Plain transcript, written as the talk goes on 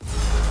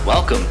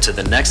Welcome to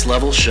the Next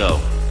Level Show,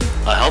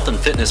 a health and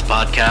fitness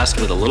podcast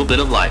with a little bit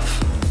of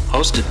life.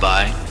 Hosted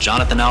by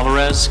Jonathan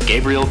Alvarez,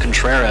 Gabriel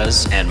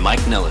Contreras, and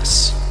Mike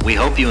Nillis. We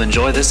hope you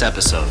enjoy this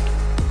episode.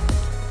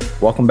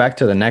 Welcome back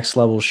to the Next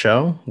Level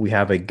Show. We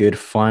have a good,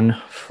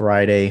 fun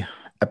Friday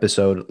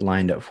episode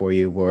lined up for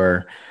you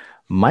where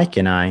Mike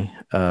and I,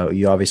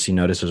 you obviously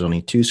notice there's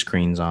only two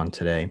screens on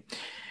today.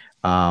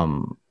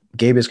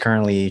 Gabe is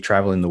currently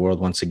traveling the world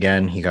once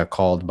again. He got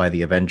called by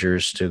the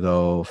Avengers to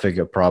go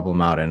figure a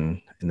problem out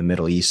in the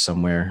Middle East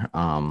somewhere.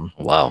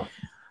 Wow.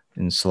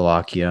 In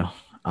Slovakia.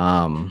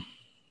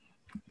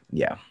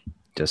 Yeah,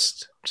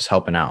 just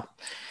helping out.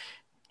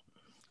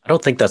 I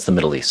don't think that's the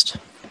Middle East.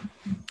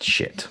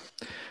 Shit.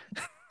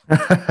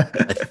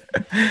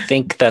 I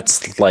think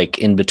that's like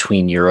in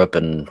between Europe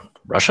and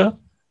Russia.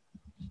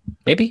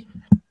 Maybe.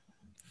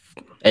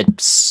 I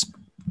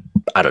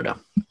don't know.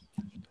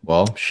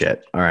 Well,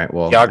 shit. All right.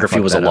 Well,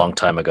 geography was a long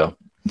time ago.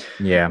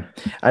 Yeah,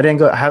 I didn't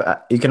go.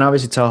 You can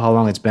obviously tell how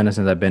long it's been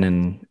since I've been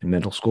in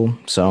middle school.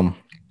 So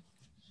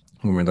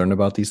when we learned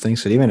about these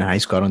things, so even in high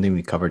school, I don't think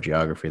we covered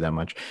geography that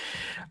much.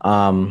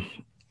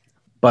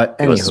 But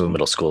anywho,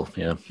 middle school,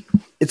 yeah,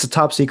 it's a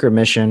top secret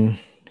mission.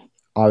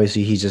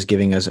 Obviously, he's just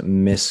giving us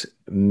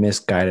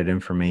misguided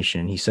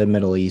information. He said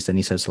Middle East and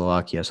he said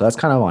Slovakia, so that's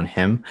kind of on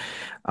him.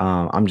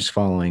 I'm just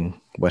following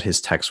what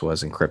his text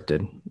was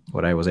encrypted,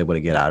 what I was able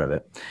to get out of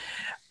it.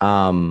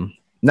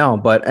 No,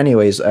 but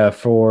anyways,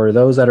 for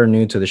those that are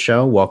new to the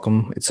show,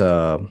 welcome. It's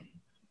a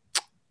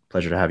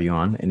pleasure to have you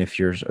on. And if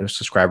you're a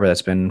subscriber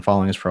that's been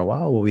following us for a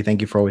while, well, we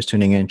thank you for always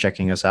tuning in and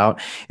checking us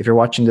out. If you're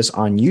watching this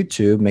on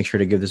YouTube, make sure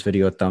to give this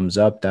video a thumbs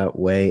up. That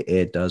way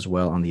it does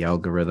well on the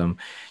algorithm.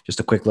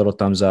 Just a quick little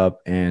thumbs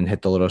up and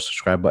hit the little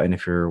subscribe button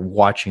if you're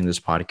watching this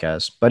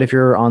podcast. But if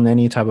you're on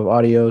any type of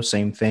audio,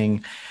 same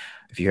thing.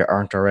 If you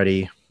aren't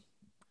already,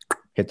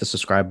 hit the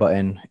subscribe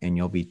button and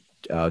you'll be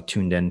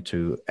tuned in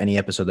to any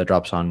episode that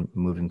drops on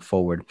moving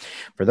forward.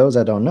 For those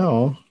that don't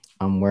know,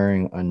 I'm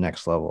wearing a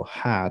Next Level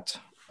hat,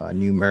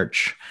 new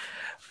merch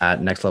at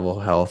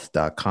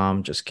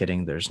nextlevelhealth.com. Just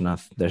kidding. There's no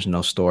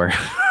store.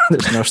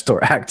 There's no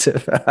store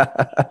active.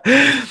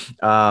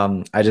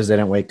 I just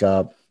didn't wake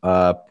up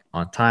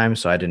on time,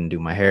 so I didn't do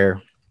my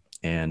hair,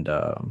 and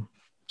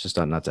just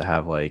not to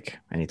have like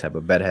any type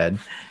of bedhead.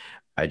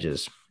 I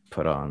just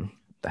put on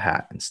the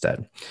hat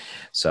instead.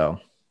 So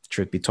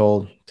truth be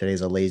told,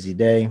 today's a lazy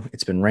day.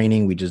 It's been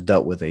raining. We just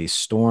dealt with a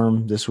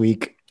storm this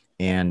week,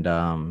 and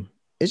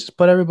it just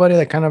put everybody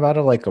like kind of out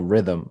of like a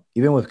rhythm.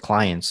 Even with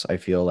clients, I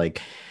feel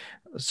like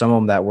some of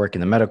them that work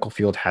in the medical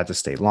field had to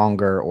stay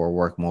longer or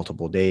work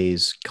multiple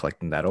days,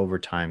 collecting that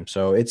overtime.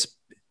 So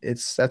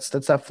that's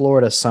that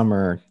Florida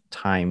summer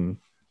time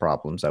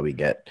problems that we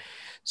get.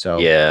 So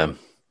yeah,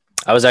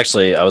 I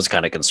was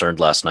kind of concerned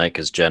last night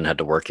because Jen had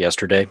to work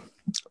yesterday.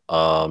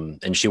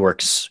 And she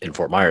works in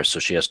Fort Myers, so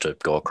she has to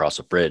go across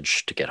a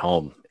bridge to get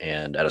home.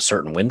 And at a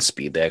certain wind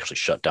speed, they actually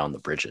shut down the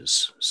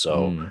bridges.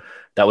 So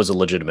that was a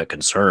legitimate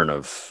concern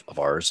of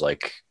ours.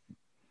 Like,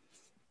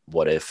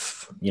 what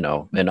if,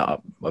 and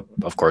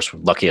of course,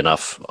 lucky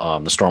enough,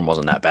 the storm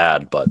wasn't that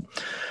bad. But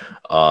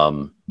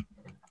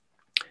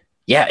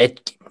yeah,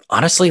 it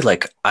honestly,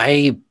 like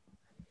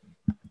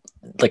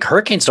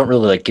hurricanes don't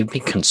really like give me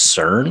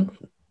concern.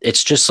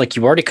 It's just like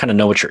you already kind of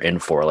know what you're in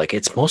for. Like,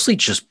 it's mostly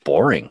just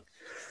boring.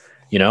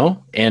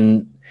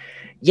 And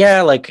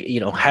yeah, like,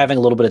 having a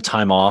little bit of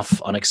time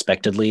off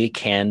unexpectedly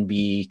can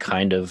be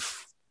kind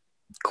of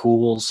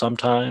cool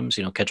sometimes,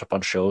 catch up on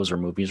shows or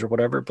movies or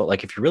whatever. But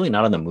like, if you're really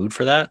not in the mood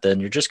for that,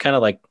 then you're just kind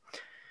of like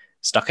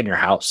stuck in your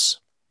house.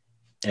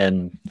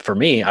 And for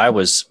me, I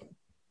was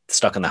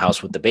stuck in the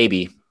house with the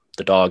baby,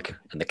 the dog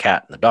and the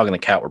cat. And the dog and the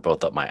cat were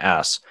both up my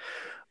ass.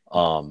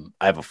 I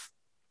have a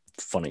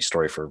funny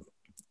story for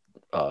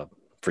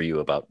you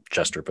about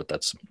Chester, but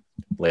that's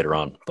later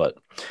on. But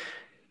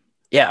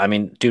yeah, I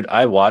mean, dude,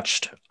 I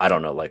watched, I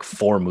don't know, like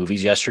 4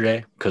 movies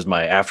yesterday because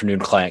my afternoon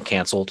client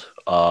canceled.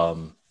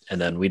 And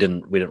then we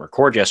didn't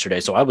record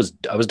yesterday. So I was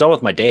done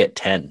with my day at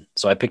 10.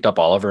 So I picked up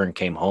Oliver and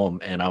came home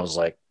and I was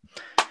like,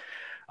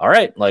 all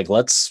right, like,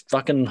 let's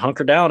fucking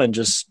hunker down and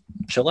just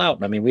chill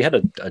out. I mean, we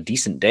had a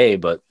decent day,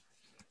 but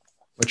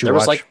there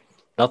was like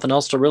nothing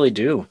else to really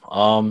do.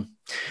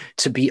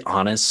 To be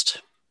honest,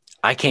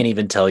 I can't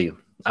even tell you.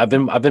 I've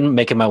been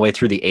making my way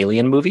through the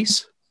Alien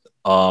movies.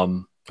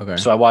 Okay.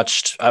 So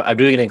I'm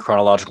doing it in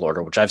chronological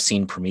order, which I've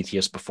seen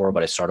Prometheus before,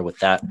 but I started with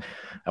that.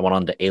 I went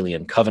on to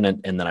Alien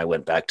Covenant, and then I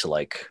went back to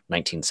like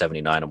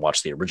 1979 and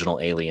watched the original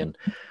Alien,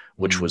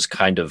 which was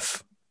kind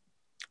of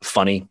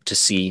funny to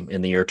see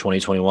in the year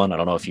 2021. I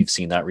don't know if you've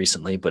seen that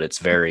recently, but it's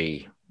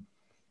very,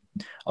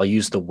 I'll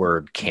use the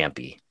word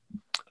campy.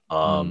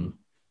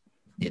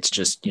 It's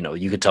just,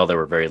 you could tell they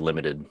were very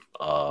limited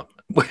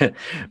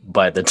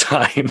by the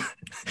time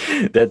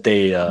that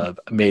they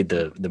made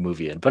the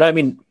movie in. But I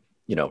mean,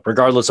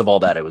 regardless of all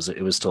that, it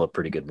was still a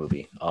pretty good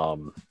movie.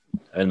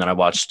 And then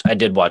I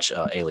did watch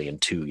Alien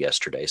 2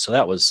 yesterday. So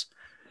that was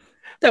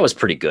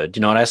pretty good,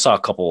 and I saw a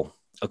couple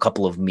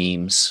of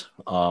memes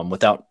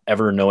without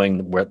ever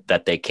knowing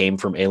that they came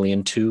from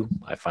Alien 2.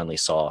 I finally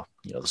saw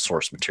the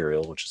source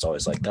material, which is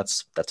always like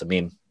that's a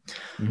meme.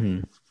 Hmm.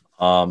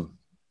 Um,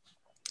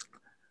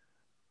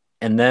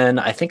 and then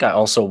I think I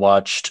also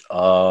watched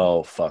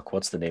oh fuck,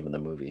 what's the name of the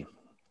movie?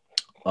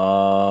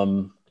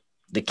 Um,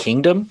 The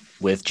Kingdom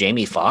with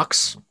Jamie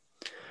Foxx,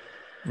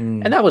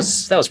 and Mm. that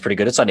was pretty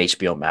good. It's on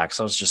HBO Max.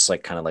 I was just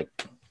like kind of like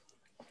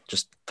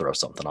just throw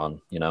something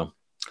on.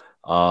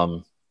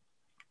 Um,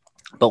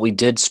 but we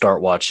did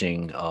start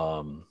watching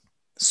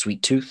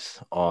Sweet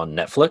Tooth on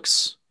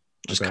Netflix,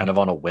 just Okay. kind of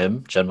on a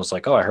whim. Jen was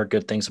like, "Oh, I heard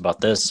good things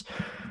about this,"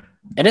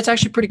 and it's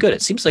actually pretty good.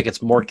 It seems like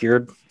it's more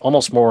geared,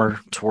 almost more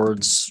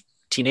towards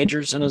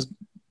teenagers in a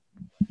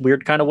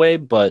weird kind of way,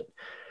 but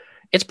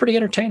it's pretty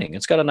entertaining.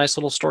 It's got a nice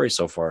little story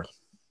so far.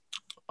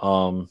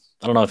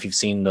 I don't know if you've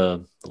seen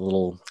the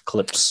little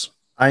clips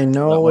I from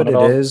know that one what at it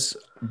all. is,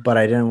 but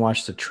I didn't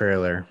watch the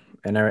trailer.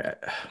 And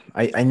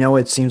I know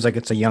it seems like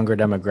it's a younger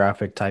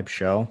demographic type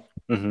show.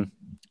 Mm-hmm.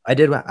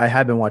 I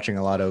have been watching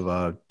a lot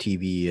of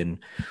TV and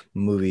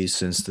movies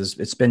since this.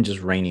 It's been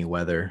just rainy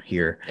weather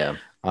here. Yeah.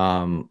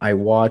 I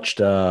watched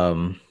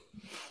two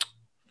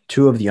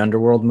of the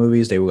Underworld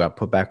movies. They got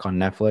put back on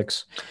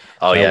Netflix.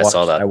 Oh So yeah, I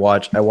saw that.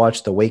 I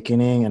watched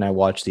Awakening and I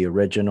watched the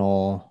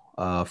original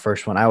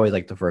first one. I always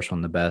like the first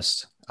one the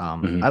best.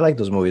 Mm-hmm. I like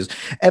those movies.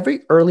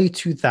 Every early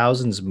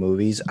 2000s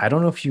movies, I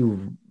don't know if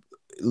you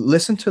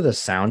listen to the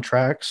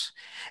soundtracks,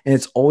 and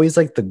it's always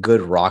like the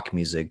good rock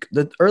music.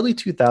 The early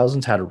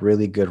 2000s had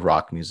really good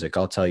rock music.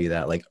 I'll tell you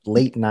that. Like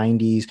late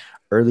 90s,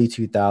 early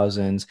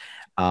 2000s.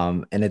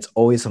 And it's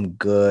always some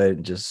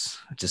good, just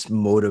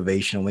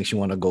motivational, makes you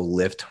want to go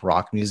lift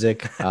rock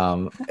music.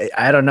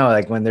 I don't know,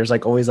 like when there's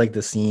like always like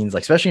the scenes,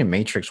 like especially in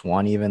Matrix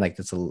One, even like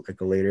it's like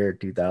a later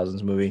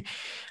 2000s movie.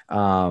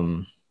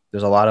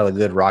 There's a lot of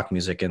good rock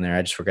music in there.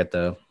 I just forget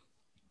the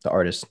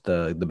artist,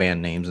 the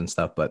band names and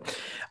stuff. But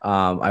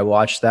I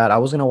watched that. I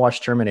was gonna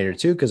watch Terminator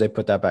 2 because they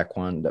put that back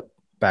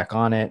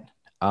on it.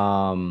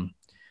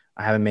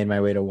 I haven't made my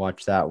way to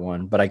watch that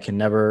one, but I can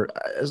never,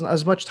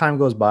 as much time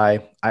goes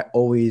by, I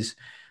always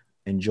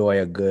enjoy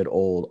a good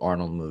old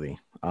Arnold movie.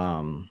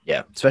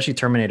 Yeah. Especially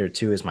Terminator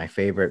 2 is my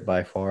favorite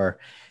by far.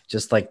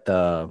 Just like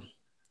the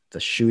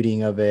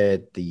shooting of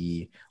it,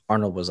 the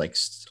Arnold was like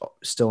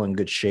still in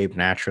good shape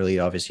naturally.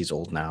 Obviously he's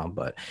old now,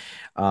 but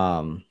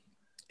um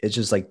it's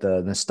just like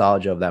the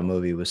nostalgia of that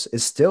movie was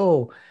is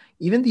still,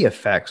 even the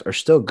effects are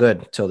still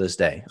good till this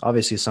day.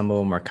 Obviously some of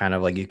them are kind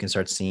of like you can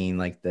start seeing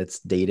like that's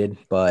dated,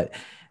 but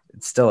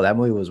it's still, that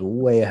movie was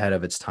way ahead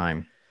of its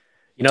time.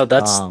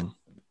 That's um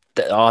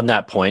on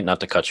that point,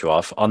 not to cut you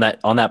off on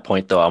that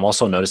point though, I'm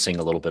also noticing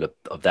a little bit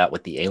of that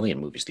with the Alien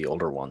movies, the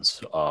older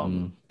ones.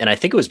 mm, And I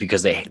think it was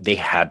because they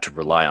had to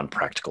rely on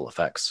practical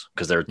effects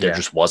because there yeah.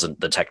 just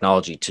wasn't the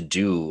technology to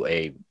do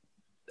a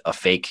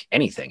fake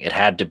anything. It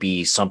had to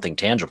be something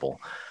tangible.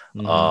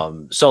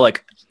 Hmm. So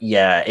like,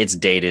 yeah, it's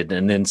dated,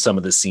 and then some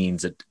of the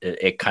scenes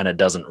it kind of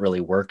doesn't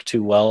really work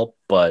too well,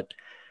 but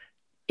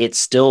it's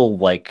still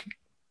like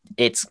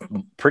it's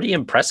pretty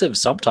impressive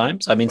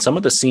sometimes. I mean, some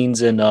of the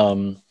scenes in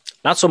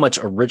not so much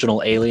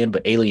original Alien,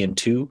 but Alien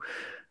 2,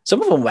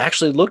 some of them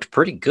actually looked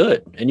pretty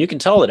good. And you can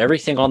tell that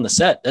everything on the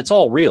set, that's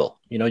all real.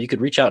 You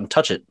could reach out and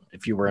touch it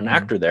if you were an Hmm.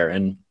 actor there.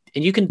 And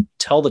you can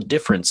tell the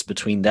difference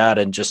between that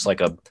and just like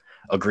a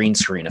green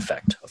screen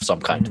effect of some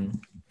kind. Hmm.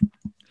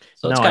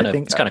 So it's No, kind of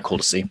it's kind of cool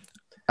to see.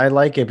 I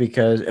like it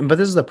because, but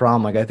this is the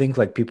problem. Like, I think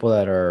like people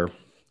that are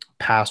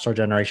past our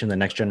generation, the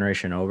next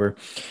generation over,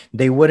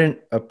 they wouldn't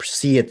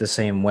see it the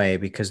same way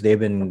because they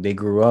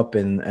grew up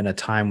in a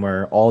time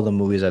where all the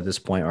movies at this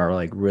point are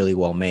like really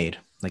well made.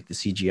 Like the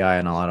CGI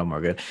and a lot of them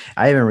are good.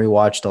 I even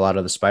rewatched a lot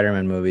of the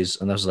Spider-Man movies,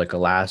 and this was like a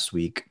last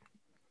week.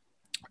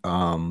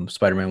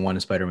 Spider-Man 1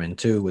 and Spider-Man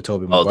 2 with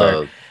Tobey Oh,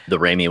 Maguire. the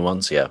Raimi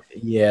ones, yeah.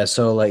 Yeah,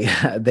 so like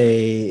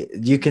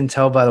you can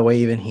tell by the way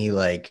even he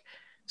like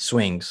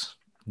swings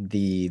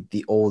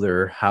the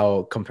older,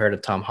 how compared to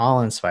Tom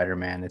Holland's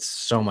Spider-Man, it's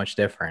so much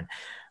different.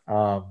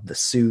 The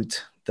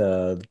suit,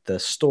 the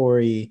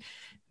story,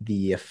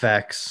 the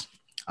effects,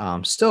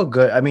 still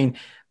good. I mean,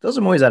 those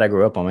are movies that I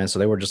grew up on, man, so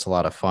they were just a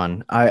lot of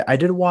fun. I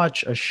did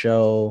watch a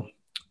show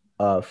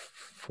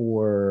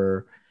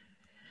for,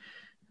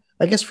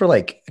 I guess, for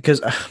like, because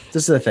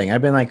this is the thing.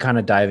 I've been like kind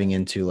of diving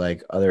into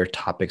like other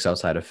topics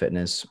outside of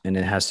fitness, and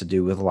it has to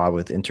do with a lot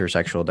with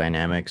intersexual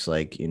dynamics,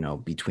 like,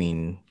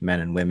 between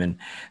men and women.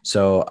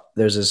 So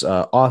there's this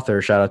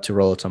author, shout out to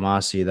Rollo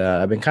Tomasi,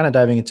 that I've been kind of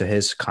diving into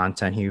his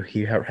content.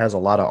 He has a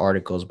lot of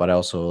articles, but I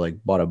also like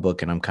bought a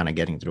book and I'm kind of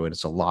getting through it.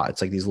 It's a lot.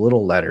 It's like these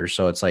little letters.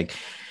 So it's like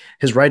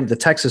his writing, the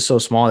text is so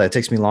small that it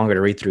takes me longer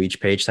to read through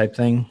each page type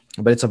thing.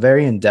 But it's a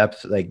very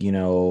in-depth, like,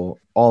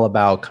 all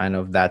about kind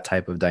of that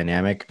type of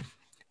dynamic.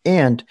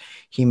 And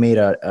he made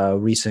a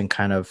recent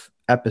kind of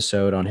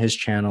episode on his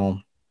channel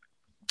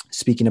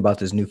speaking about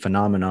this new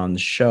phenomenon on the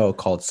show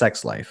called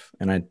Sex Life.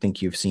 And I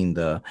think you've seen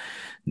the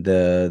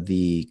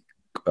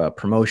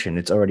promotion.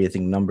 It's already, I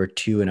think, number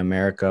 2 in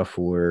America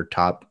for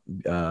top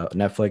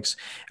Netflix.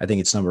 I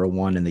think it's number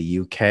 1 in the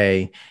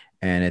UK.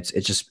 And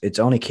it's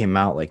only came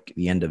out like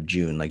the end of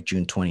June, like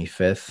June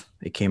 25th.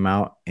 It came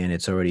out and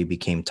it's already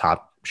became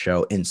top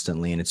show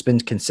instantly, and it's been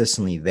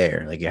consistently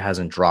there. Like it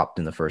hasn't dropped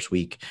in the first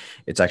week.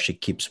 It's actually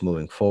keeps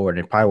moving forward,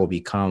 and probably will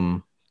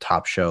become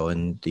top show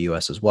in the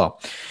US as well.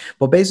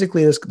 But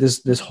basically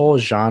this whole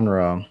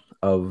genre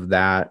of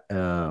that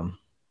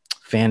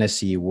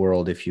fantasy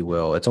world, if you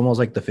will, it's almost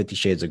like the 50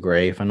 Shades of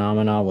Grey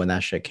phenomena when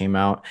that shit came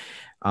out.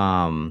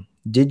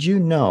 Did you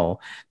know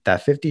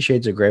that 50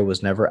 Shades of Grey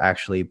was never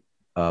actually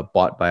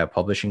bought by a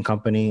publishing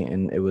company,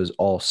 and it was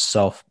all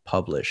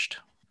self-published?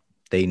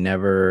 They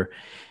never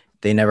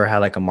they never had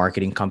like a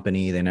marketing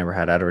company. They never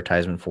had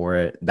advertisement for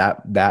it.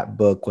 That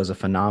book was a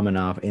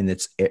phenomenon in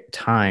its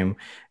time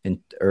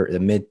in the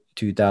mid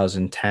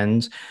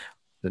 2010s,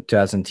 the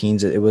 2000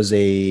 teens.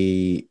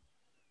 It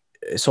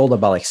sold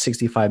about like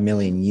 65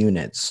 million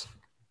units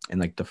in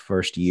like the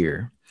first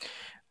year.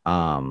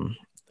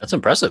 That's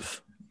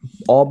impressive.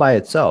 All by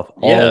itself,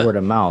 all Yeah. word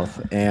of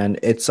mouth. And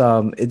it's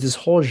this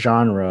whole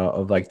genre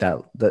of like that.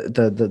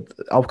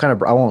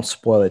 I won't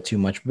spoil it too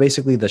much, but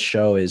basically the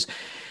show is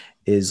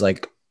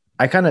like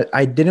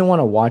I didn't want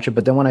to watch it,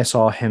 but then when I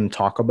saw him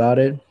talk about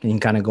it and he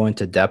kind of go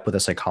into depth with a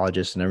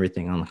psychologist and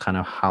everything on kind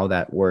of how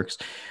that works,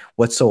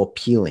 what's so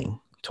appealing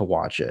to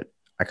watch it,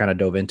 I kind of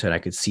dove into it. I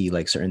could see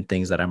like certain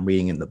things that I'm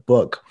reading in the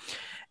book,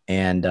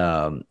 and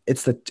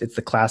it's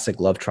the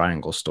classic love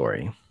triangle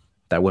story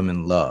that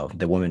women love,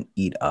 that women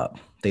eat up.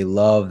 They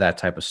love that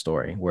type of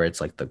story where it's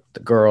like the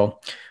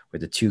girl with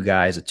the two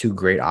guys, the two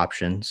great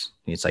options.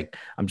 It's like,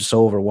 I'm just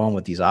so overwhelmed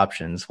with these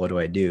options. What do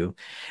I do?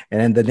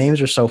 And then the names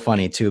are so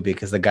funny too,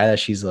 because the guy that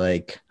she's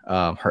like,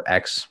 her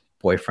ex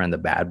boyfriend, the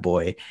bad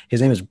boy,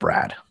 his name is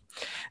Brad.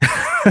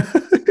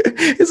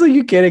 It's like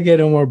you can't get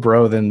no more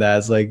bro than that.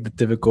 It's like the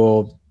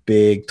typical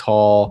big,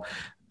 tall,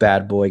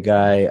 bad boy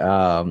guy.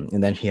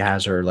 And then he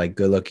has her like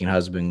good looking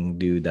husband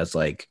dude that's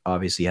like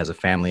obviously has a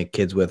family,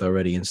 kids with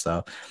already and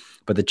stuff.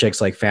 But the chick's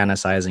like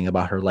fantasizing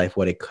about her life,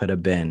 what it could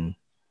have been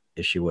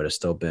if she would have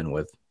still been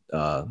with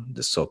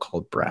this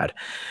so-called Brad.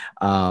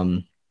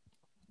 It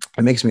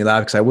makes me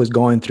laugh because I was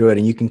going through it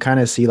and you can kind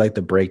of see like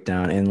the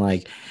breakdown, and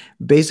like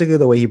basically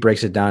the way he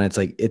breaks it down, it's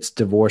like it's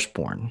divorce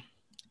porn.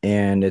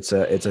 And it's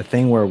a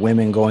thing where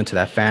women go into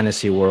that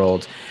fantasy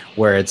world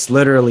where it's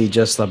literally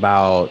just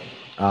about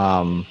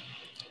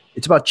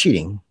it's about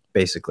cheating.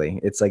 Basically,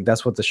 it's like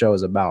that's what the show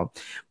is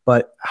about.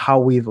 But how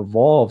we've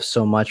evolved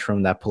so much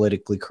from that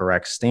politically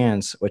correct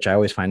stance, which I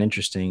always find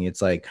interesting,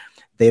 it's like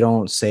they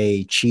don't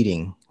say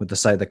cheating with the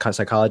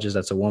psychologist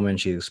that's a woman.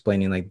 She's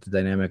explaining like the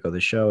dynamic of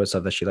the show and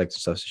stuff that she liked and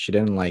stuff she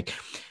didn't like.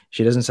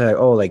 She doesn't say like,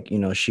 oh, like, you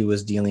know, she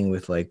was dealing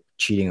with like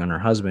cheating on her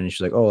husband, and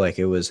she's like, oh, like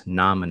it was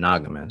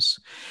non-monogamous.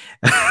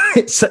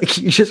 It's like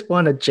you just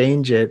want to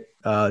change it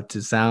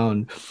to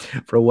sound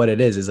for what it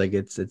is. It's like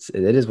it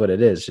is what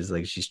it is. She's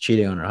like she's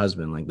cheating on her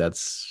husband. Like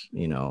that's,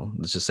 you know,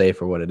 let's just say it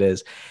for what it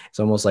is. It's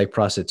almost like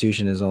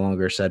prostitution is no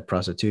longer said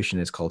prostitution.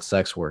 It's called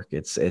sex work.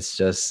 It's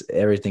just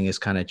everything is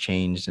kind of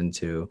changed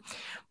into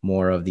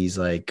more of these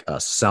like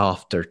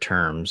softer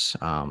terms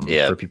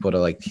for people to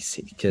like,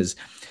 because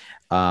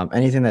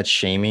anything that's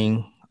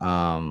shaming,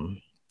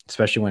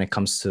 especially when it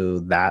comes to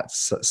that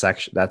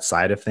section, that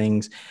side of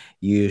things,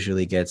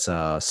 usually gets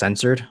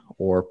censored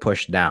or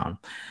pushed down.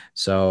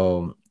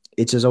 So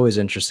it's just always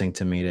interesting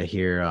to me to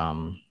hear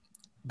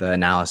the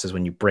analysis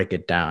when you break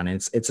it down.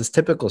 It's this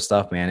typical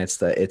stuff, man. It's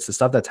the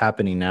stuff that's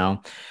happening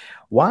now.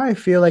 Why I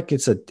feel like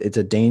it's a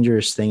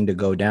dangerous thing to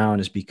go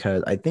down is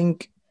because I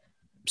think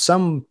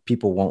some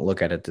people won't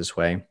look at it this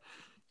way,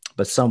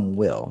 but some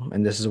will.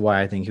 And this is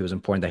why I think it was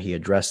important that he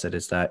addressed it,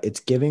 is that it's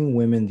giving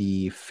women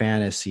the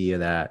fantasy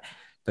that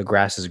the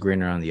grass is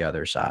greener on the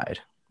other side.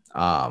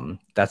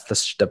 That's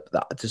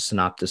the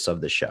synopsis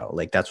of the show.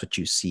 Like that's what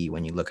you see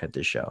when you look at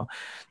the show.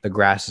 The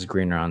grass is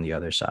greener on the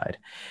other side.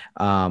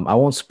 I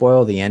won't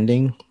spoil the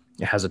ending.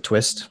 It has a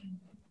twist,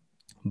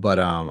 but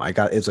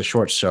it's a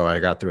short show. I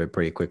got through it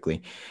pretty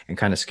quickly and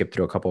kind of skipped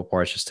through a couple of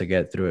parts just to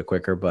get through it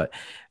quicker. But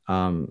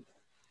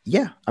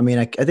yeah, I mean,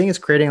 I think it's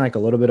creating like a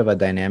little bit of a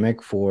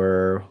dynamic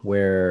for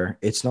where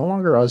it's no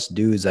longer us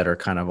dudes that are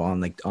kind of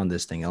on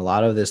this thing. A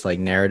lot of this like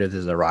narrative,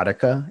 this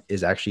erotica,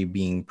 is actually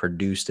being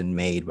produced and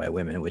made by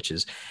women, which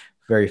is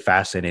very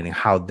fascinating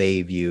how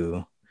they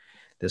view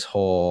this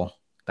whole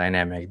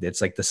dynamic.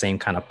 It's like the same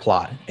kind of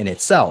plot, and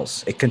it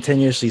sells. It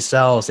continuously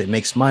sells. It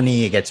makes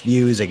money. It gets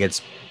views.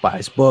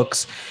 Buys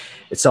books.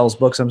 It sells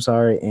books. I'm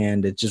sorry,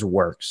 and it just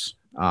works.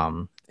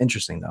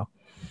 Interesting though.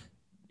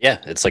 Yeah,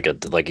 it's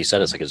like you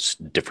said, it's like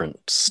a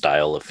different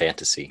style of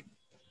fantasy.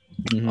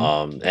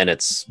 Mm-hmm.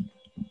 And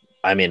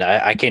I mean,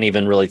 I can't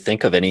even really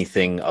think of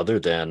anything other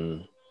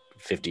than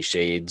 50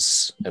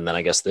 Shades, and then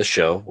I guess this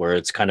show where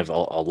it's kind of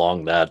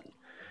along that.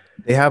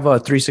 They have a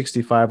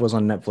 365 was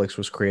on Netflix,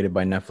 was created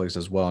by Netflix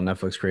as well.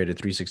 Netflix created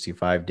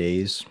 365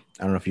 Days.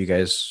 I don't know if you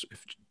guys,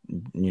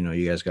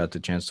 you guys got the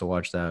chance to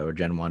watch that, or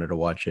Jen wanted to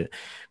watch it.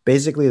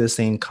 Basically the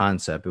same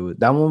concept.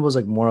 That one was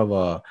like more of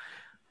a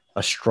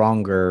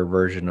stronger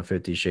version of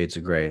 50 Shades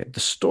of Grey. The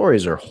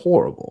stories are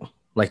horrible.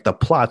 Like the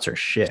plots are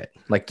shit.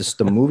 Like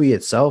the movie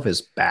itself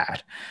is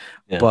bad,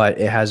 but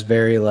it has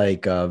very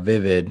like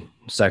vivid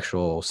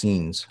sexual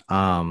scenes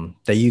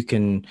that you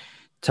can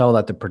tell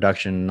that the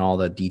production and all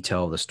the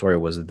detail of the story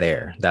was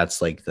there.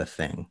 That's like the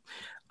thing.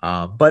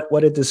 But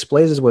what it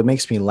displays is what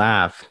makes me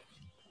laugh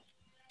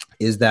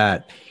is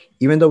that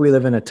even though we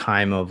live in a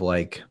time of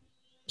like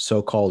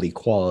so-called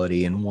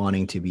equality and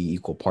wanting to be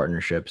equal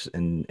partnerships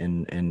and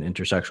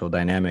intersexual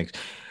dynamics,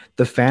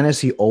 the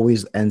fantasy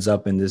always ends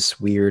up in this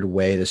weird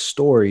way. The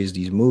stories,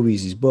 these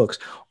movies, these books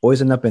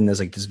always end up in this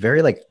like this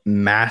very like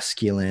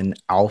masculine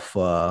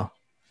alpha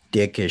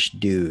dickish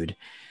dude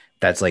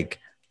that's like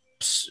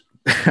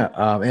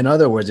in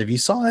other words, if you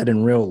saw that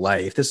in real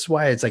life, this is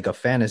why it's like a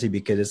fantasy,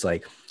 because it's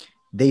like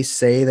they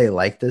say they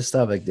like this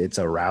stuff, like it's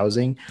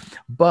arousing,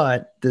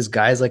 but this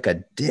guy's like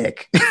a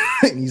dick.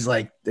 He's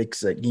like,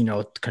 you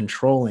know,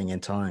 controlling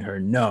and telling her,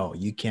 no,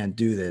 you can't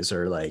do this,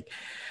 or like,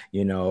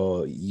 you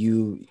know,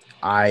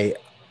 I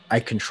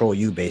control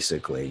you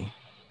basically.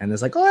 And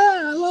it's like, oh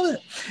yeah, I love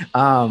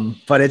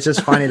it. But it's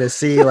just funny to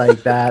see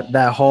like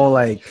that whole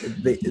like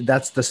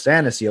that's the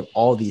fantasy of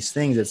all these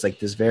things. It's like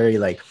this very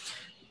like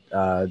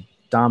uh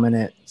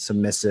dominant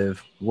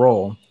submissive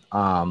role,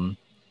 and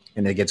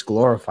it gets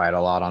glorified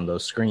a lot on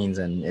those screens,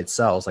 and it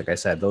sells. Like I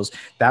said, those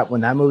that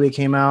when that movie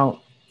came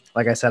out,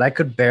 like I said, I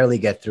could barely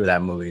get through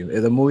that movie.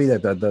 The movie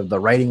that the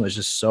writing was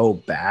just so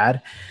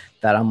bad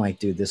that I'm like,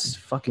 dude, this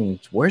fucking,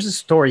 where's the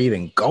story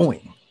even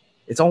going?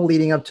 It's all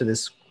leading up to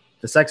this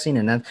the sex scene,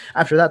 and then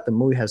after that the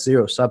movie has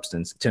zero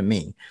substance to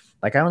me.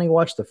 Like I only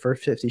watched the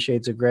first 50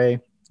 Shades of Grey,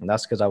 and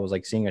that's because I was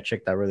like seeing a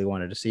chick that really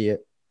wanted to see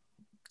it.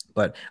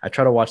 But I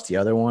tried to watch the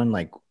other one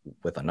like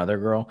with another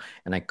girl,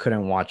 and I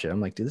couldn't watch it. I'm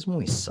like, dude, this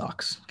movie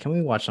sucks. Can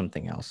we watch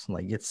something else?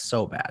 Like, it's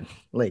so bad.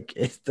 Like,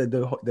 it's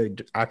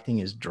the acting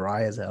is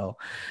dry as hell.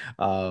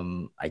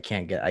 I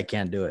can't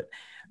do it.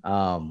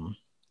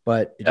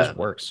 But it just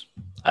works.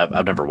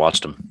 I've never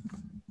watched them.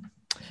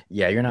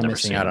 Yeah, you're not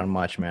missing out on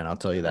much, man. I'll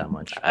tell you that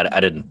much. I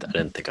didn't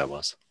think I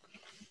was.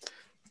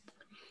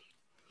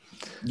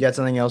 You got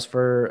something else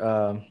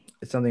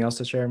something else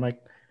to share,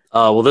 Mike?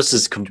 Well, this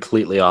is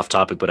completely off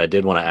topic, but I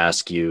did want to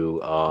ask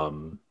you,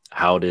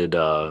 how did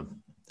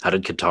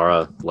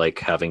Katara like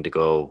having to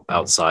go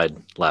outside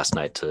last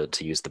night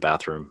to use the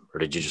bathroom, or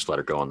did you just let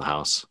her go in the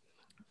house?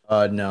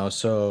 No.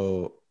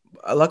 So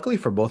luckily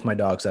for both my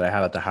dogs that I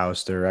have at the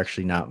house, they're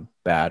actually not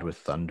bad with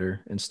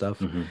thunder and stuff.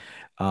 Mm-hmm.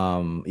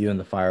 Even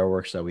the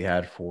fireworks that we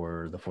had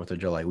for the 4th of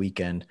July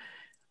weekend,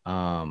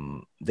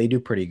 they do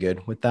pretty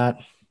good with that.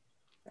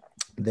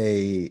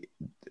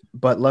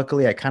 But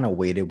luckily I kind of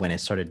waited when it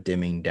started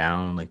dimming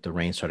down, like the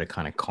rain started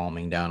kind of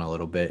calming down a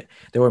little bit.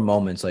 There were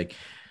moments like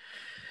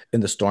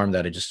in the storm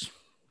that it just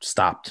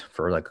stopped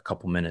for like a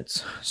couple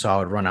minutes. So I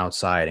would run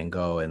outside and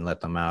go and let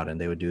them out, and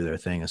they would do their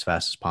thing as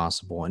fast as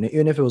possible. And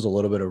even if it was a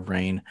little bit of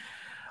rain,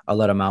 I'll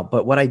let them out.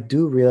 But what I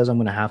do realize I'm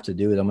going to have to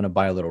do is I'm going to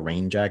buy a little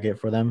rain jacket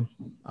for them,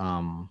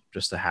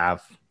 just to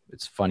have.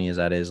 It's funny as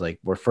that is, like,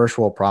 we're first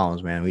world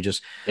problems, man. We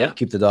just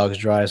keep the dogs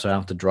dry, so I don't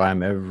have to dry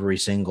them every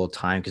single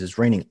time because it's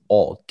raining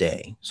all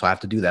day. So I have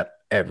to do that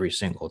every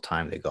single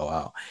time they go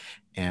out.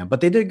 But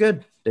they did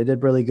good. They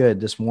did really good.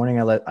 This morning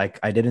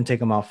I didn't take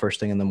them out first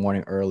thing in the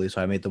morning early,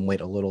 so I made them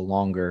wait a little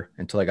longer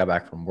until I got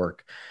back from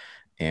work.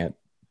 And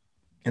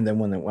then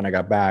when I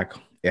got back,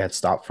 it had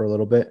stopped for a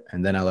little bit,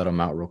 and then I let them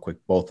out real quick,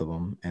 both of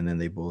them, and then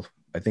they both,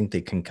 I think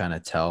they can kind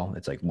of tell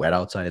it's like wet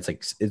outside. It's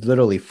like it's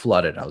literally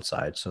flooded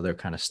outside, so they're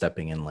kind of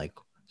stepping in like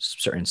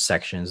certain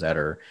sections that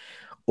are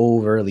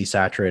overly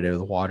saturated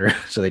with water,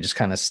 so they just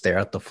kind of stare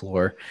at the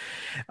floor,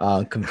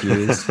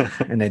 confused,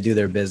 and they do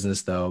their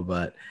business though.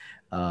 But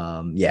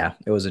yeah,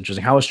 it was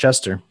interesting. How was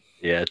Chester?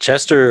 Yeah,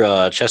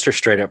 Chester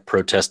straight up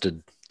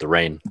protested the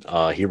rain.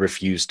 He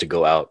refused to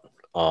go out.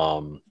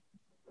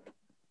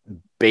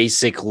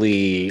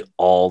 Basically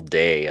all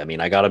day. I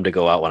mean, I got him to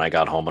go out when I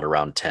got home at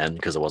around 10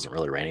 because it wasn't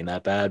really raining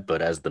that bad.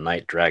 But as the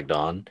night dragged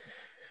on,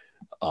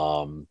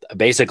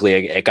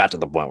 basically it got to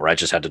the point where I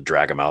just had to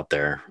drag him out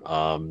there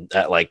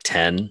at like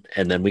 10.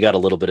 And then we got a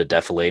little bit of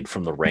defilade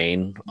from the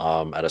rain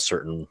at a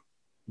certain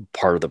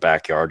part of the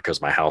backyard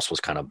because my house was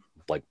kind of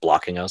like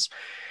blocking us.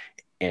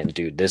 And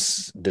dude,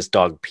 this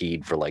dog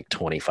peed for like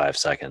 25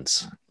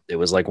 seconds. It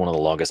was like one of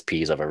the longest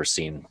pees I've ever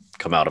seen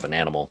come out of an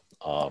animal.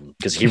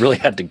 Because he really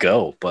had to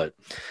go, but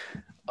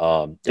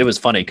it was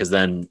funny because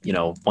then, you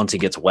know, once he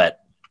gets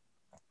wet,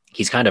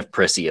 he's kind of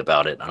prissy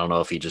about it. I don't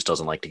know if he just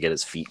doesn't like to get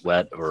his feet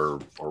wet or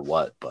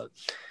what, but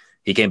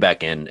he came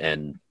back in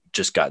and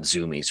just got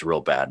zoomies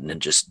real bad and then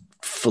just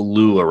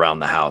flew around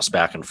the house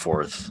back and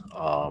forth.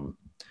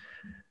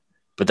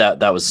 But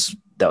that was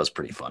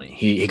pretty funny.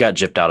 He got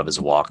gypped out of his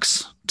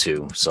walks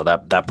too, so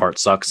that part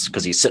sucks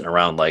because he's sitting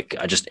around like,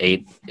 I just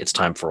ate, it's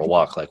time for a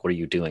walk. Like, what are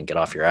you doing? Get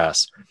off your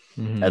ass.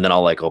 Mm-hmm. And then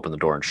I'll like open the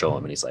door and show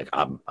him, and he's like,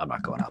 I'm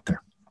not going out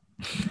there.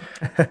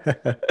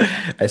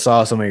 I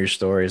saw some of your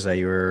stories that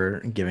you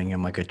were giving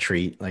him like a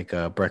treat, like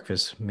a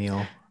breakfast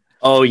meal.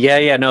 Oh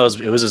yeah, no,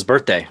 it was his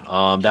birthday.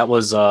 That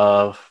was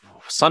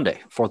Sunday,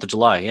 4th of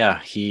July.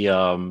 Yeah, he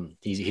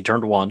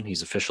turned 1.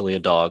 He's officially a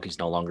dog. He's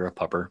no longer a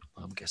pupper.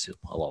 I guess he'll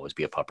always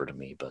be a pupper to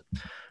me, but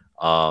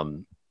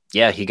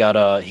yeah, he got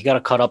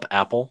a cut up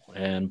apple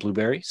and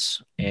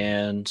blueberries,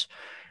 and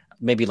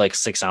maybe like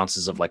 6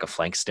 ounces of like a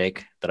flank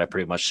steak that I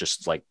pretty much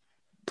just like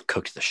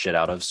cooked the shit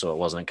out of. So it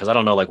wasn't, because I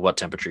don't know like what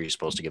temperature you're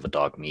supposed to give a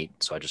dog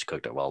meat. So I just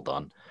cooked it well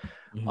done.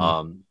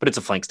 Mhm. But it's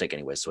a flank steak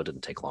anyway, so it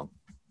didn't take long.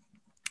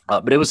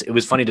 But it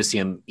was funny to see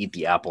him eat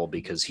the apple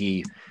because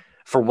he,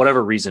 for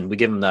whatever reason, we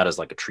give him that as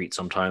like a treat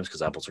sometimes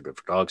because apples are good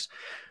for dogs.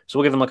 So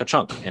we'll give him like a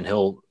chunk, and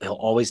he'll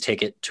always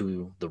take it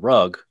to the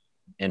rug,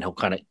 and he'll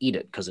kind of eat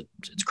it because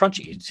it's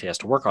crunchy. He has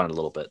to work on it a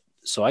little bit.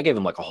 So I gave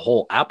him like a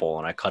whole apple,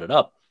 and I cut it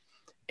up,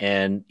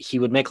 and he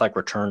would make like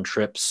return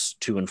trips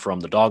to and from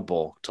the dog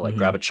bowl to like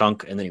grab Mhm. a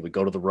chunk, and then he would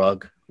go to the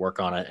rug, work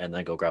on it, and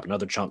then go grab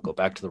another chunk, go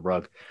back to the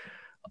rug.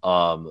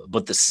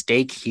 But the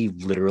steak he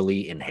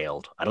literally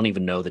inhaled. I don't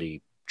even know that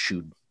he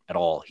chewed at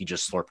all. He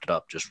just slurped it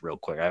up just real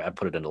quick. I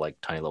put it into like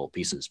tiny little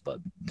pieces, but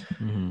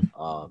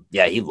Mhm.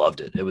 yeah, he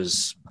loved it. It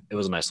was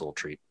a nice little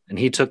treat, and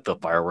he took the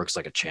fireworks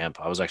like a champ.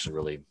 I was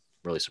actually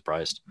really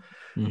surprised.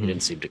 He Mhm.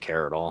 didn't seem to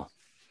care at all.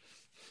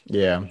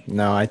 Yeah.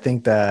 No, I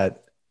think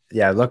that.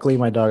 Yeah. Luckily,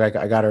 my dog,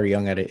 I got her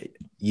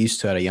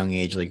used to at a young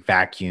age, like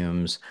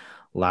vacuums,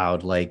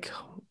 loud, like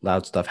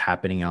loud stuff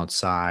happening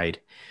outside.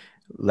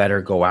 Let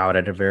her go out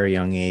at a very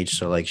young age,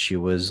 so like she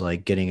was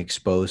like getting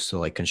exposed to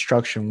like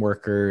construction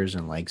workers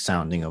and like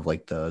sounding of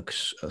like the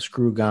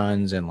screw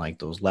guns and like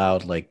those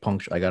loud like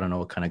puncture. Like I don't know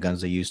what kind of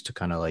guns they use to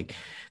kind of like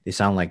they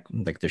sound like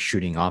they're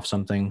shooting off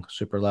something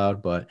super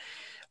loud, but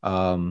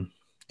um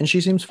and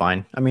she seems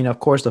fine. I mean, of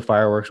course, the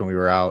fireworks when we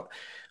were out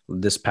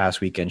this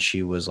past weekend,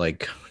 she was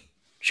like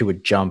she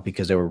would jump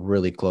because they were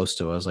really close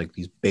to us, like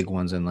these big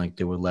ones, and like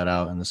they would let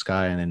out in the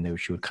sky, and then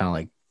she would kind of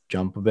like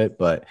jump a bit,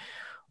 but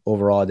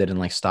overall, it didn't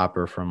like stop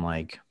her from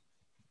like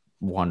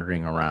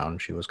wandering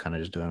around. She was kind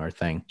of just doing her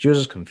thing. She was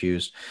just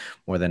confused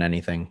more than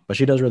anything, but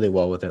she does really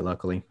well with it,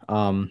 luckily.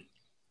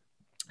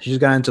 She's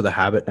got into the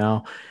habit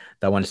now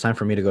that when it's time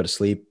for me to go to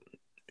sleep,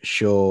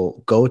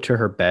 she'll go to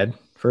her bed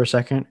for a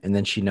second, and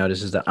then she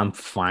notices that I'm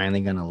finally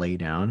gonna lay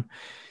down.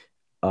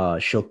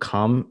 She'll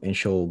come and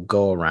she'll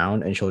go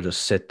around and she'll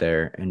just sit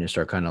there and just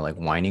start kind of like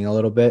whining a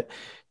little bit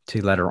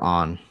to let her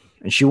on.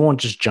 And she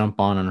won't just jump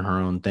on her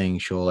own thing.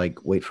 She'll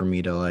like wait for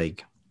me to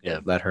like Yeah,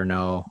 let her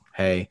know,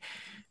 hey,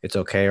 it's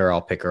okay, or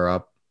I'll pick her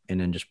up and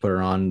then just put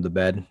her on the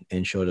bed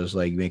and she'll just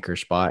like make her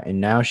spot. And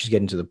now she's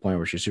getting to the point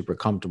where she's super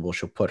comfortable.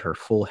 She'll put her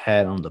full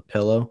head on the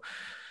pillow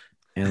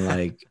and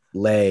like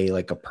lay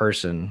like a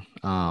person.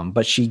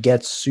 But she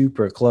gets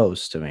super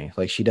close to me.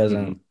 Like she mm-hmm.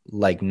 doesn't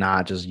like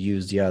not just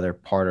use the other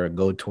part or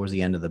go towards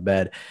the end of the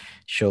bed.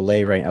 She'll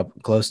lay right up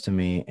close to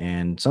me,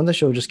 and sometimes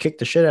she'll just kick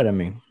the shit out of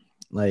me.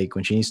 Like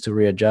when she needs to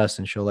readjust,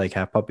 and she'll like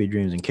have puppy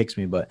dreams and kicks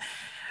me. But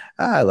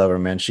I love her,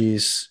 man.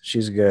 She's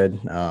good.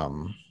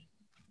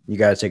 You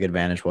gotta take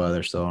advantage while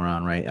they're still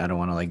around, right? I don't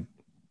want to like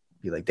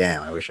be like,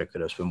 damn, I wish I could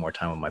have spent more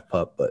time with my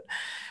pup, but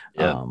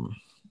Yeah, um,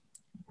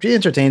 she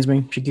entertains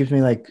me. She keeps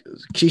me like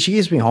she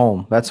keeps me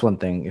home. That's one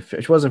thing. If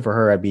it wasn't for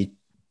her, I'd be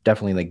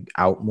definitely like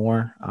out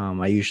more.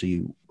 I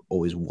usually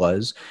always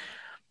was,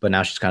 but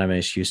now she's kind of an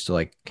excuse to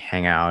like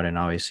hang out. And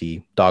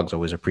obviously, dogs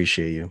always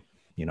appreciate you,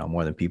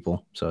 more than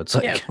people. So it's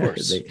yeah, like of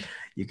course.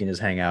 you can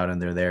just hang out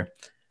and they're there.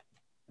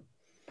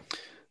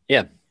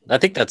 Yeah, I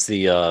think that's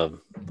the.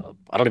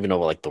 I don't even know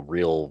what like the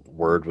real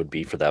word would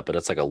be for that, but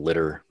it's like a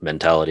litter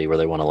mentality where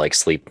they want to like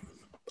sleep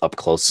up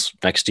close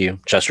next to you.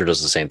 Chester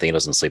does the same thing. He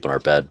doesn't sleep in our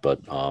bed, but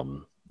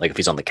like if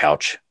he's on the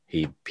couch,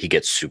 he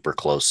gets super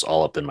close,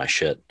 all up in my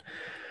shit.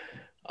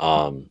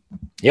 Um,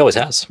 he always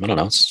has. I don't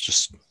know. It's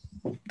just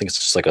I think it's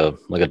just like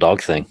a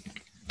dog thing.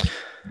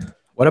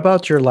 What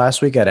about your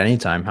last week at any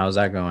time? How's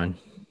that going?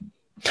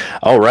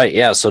 Oh right,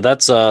 yeah. So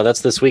that's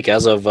this week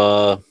as of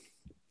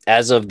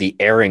the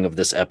airing of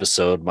this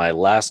episode. My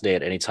last day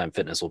at Anytime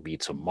Fitness will be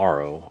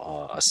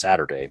tomorrow, a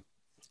Saturday.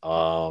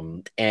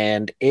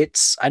 And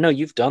I know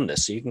you've done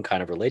this, so you can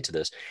kind of relate to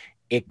this.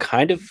 It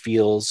kind of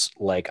feels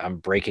like I'm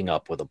breaking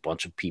up with a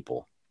bunch of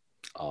people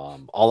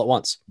all at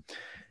once.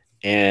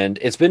 And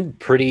it's been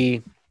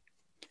pretty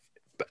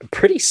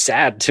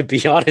sad, to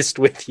be honest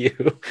with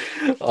you.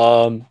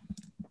 um,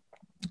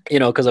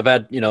 because I've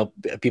had,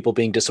 people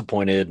being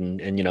disappointed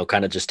and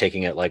kind of just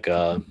taking it like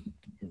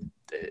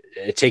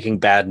taking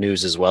bad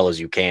news as well as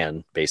you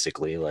can,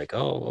 basically, like,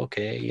 oh,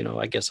 okay,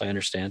 I guess I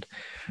understand.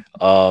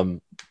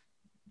 Um,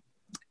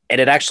 and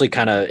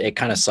it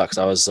kind of sucks.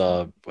 I was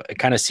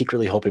kind of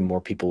secretly hoping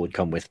more people would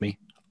come with me,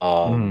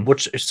 Mm-hmm.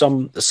 which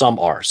some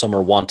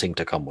are wanting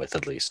to come with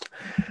at least.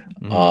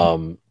 Mm-hmm.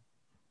 Um,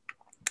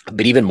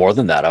 but even more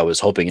than that, I was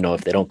hoping,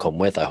 if they don't come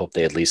with, I hope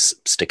they at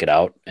least stick it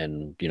out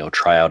and,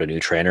 try out a new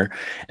trainer.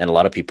 And a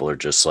lot of people are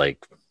just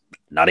like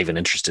not even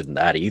interested in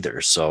that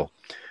either. So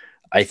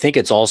I think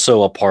it's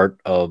also a part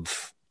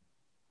of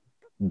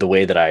the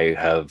way that I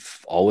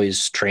have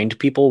always trained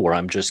people, where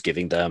I'm just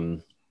giving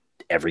them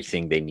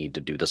everything they need to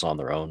do this on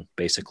their own,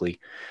 basically.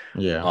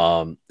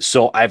 Yeah.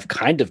 So I've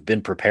kind of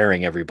been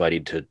preparing everybody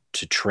to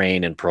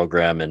train and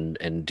program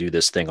and do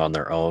this thing on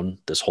their own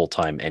this whole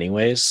time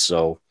anyways.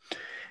 So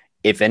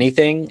if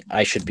anything,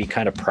 I should be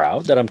kind of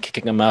proud that I'm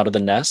kicking them out of the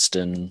nest,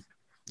 and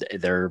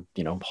they're,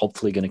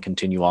 hopefully going to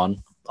continue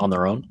on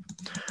their own.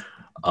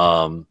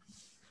 Um,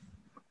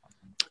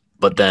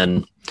 But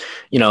then,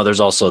 there's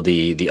also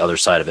the other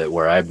side of it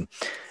where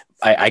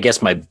I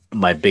guess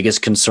my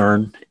biggest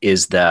concern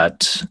is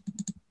that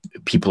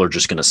people are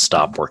just going to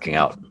stop working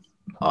out,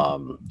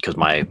 because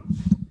my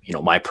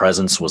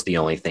presence was the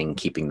only thing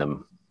keeping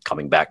them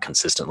coming back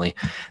consistently.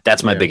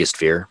 That's my biggest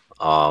fear.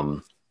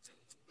 I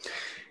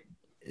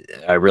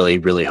really,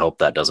 really hope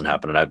that doesn't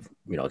happen. And I've,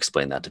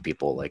 explained that to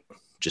people, like,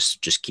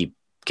 just keep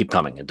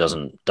coming. It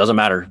doesn't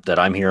matter that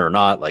I'm here or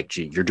not. Like,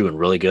 gee, you're doing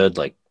really good.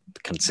 Like,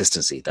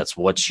 consistency. That's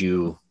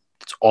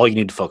all you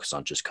need to focus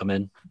on. Just come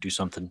in, do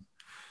something,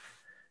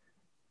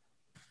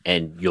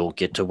 and you'll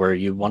get to where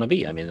you want to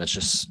be. I mean, that's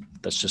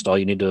just all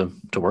you need to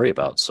worry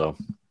about. So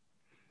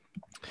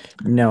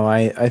No,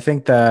 I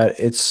think that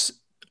it's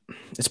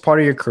part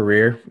of your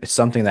career. It's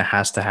something that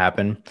has to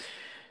happen.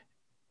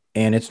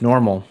 And it's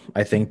normal.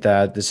 I think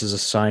that this is a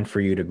sign for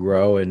you to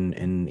grow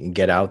and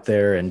get out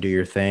there and do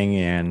your thing.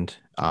 And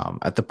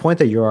at the point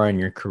that you are in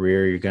your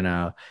career, you're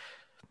gonna,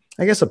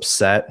 I guess,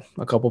 upset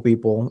a couple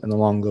people and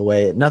along the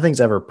way.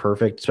 Nothing's ever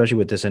perfect, especially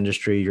with this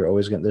industry.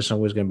 There's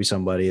always gonna be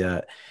somebody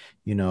that,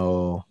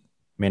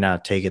 may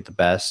not take it the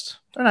best.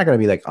 They're not gonna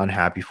be like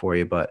unhappy for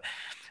you, but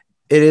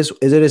it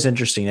is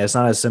interesting. It's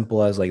not as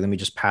simple as like, let me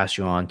just pass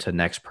you on to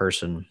next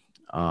person.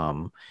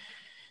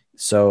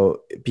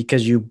 So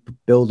because you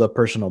build a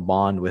personal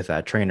bond with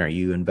that trainer,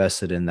 you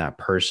invested in that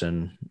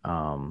person,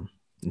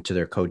 into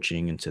their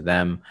coaching, into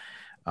them.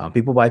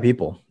 People buy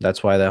people.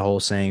 That's why that whole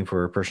saying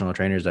for personal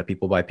trainers, that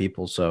people buy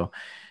people. So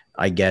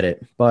I get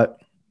it, but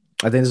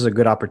I think this is a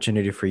good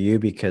opportunity for you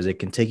because it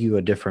can take you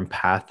a different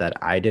path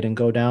that I didn't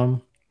go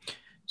down.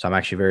 So I'm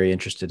actually very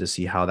interested to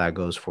see how that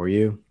goes for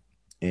you.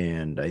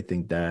 And I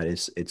think that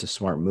it's a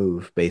smart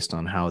move based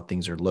on how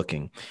things are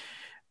looking.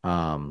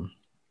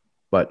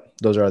 But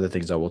those are other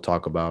things that we'll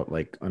talk about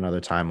like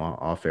another time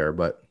off air.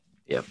 But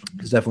yeah,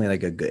 it's definitely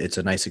like it's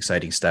a nice,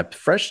 exciting step.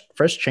 Fresh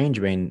change,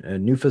 I mean, a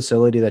new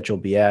facility that you'll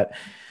be at.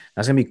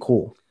 That's gonna be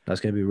cool. That's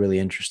gonna be really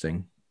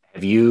interesting.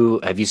 Have you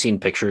seen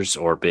pictures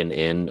or been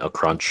in a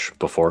crunch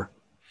before?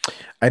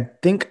 I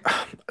think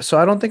so.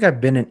 I don't think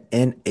I've been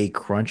in a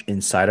crunch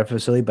inside a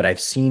facility, but I've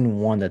seen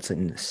one that's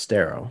in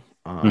Estero.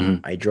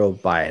 I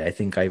drove by it. I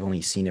think I've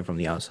only seen it from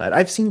the outside.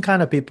 I've seen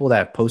kind of people that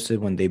have posted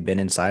when they've been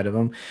inside of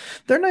them.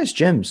 They're nice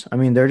gyms. I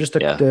mean, they're just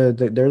they're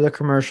the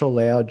commercial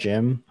layout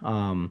gym.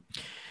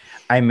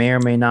 I may or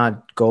may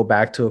not go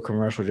back to a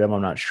commercial gym.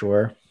 I'm not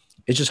sure.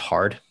 It's just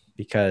hard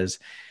because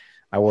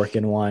I work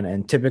in one,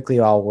 and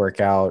typically I'll work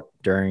out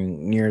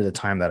near the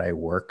time that I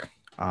work.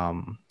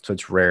 So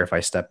it's rare if I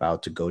step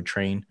out to go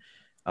train,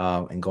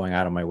 and going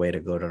out of my way to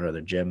go to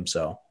another gym.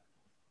 So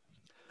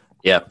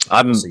yeah,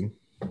 we'll see.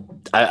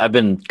 I've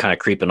been kind of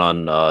creeping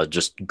on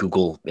just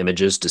Google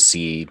Images to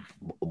see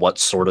what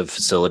sort of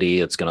facility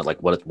it's gonna, like,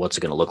 what's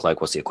it gonna look like,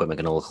 what's the equipment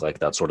gonna look like,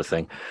 that sort of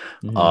thing.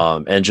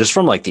 And just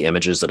from like the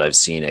images that I've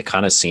seen, it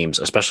kind of seems,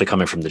 especially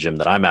coming from the gym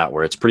that I'm at,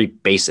 where it's pretty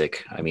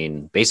basic. I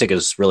mean, basic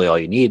is really all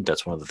you need.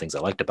 That's one of the things I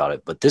liked about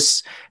it. But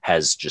this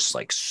has just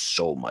like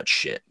so much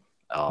shit.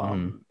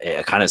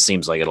 It kind of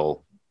seems like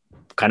it'll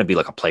kind of be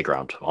like a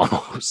playground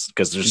almost,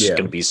 because there's just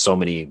going to be so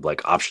many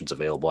like options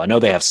available. I know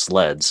they have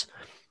sleds,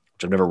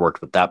 which I've never worked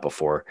with that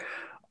before.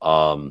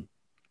 And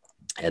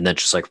then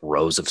just like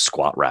rows of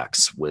squat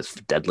racks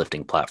with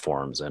deadlifting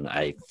platforms, and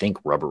I think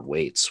rubber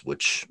weights,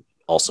 which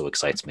also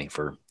excites me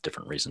for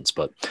different reasons.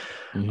 But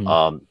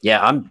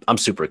yeah, I'm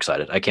super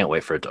excited. I can't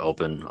wait for it to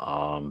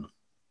open.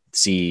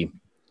 See,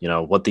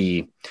 what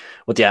the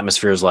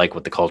atmosphere is like,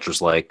 what the culture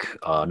is like.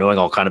 Knowing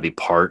I'll kind of be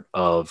part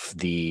of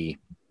the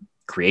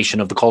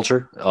creation of the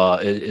culture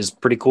is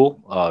pretty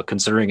cool,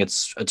 considering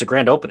it's a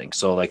grand opening.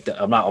 So like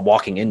I'm not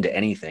walking into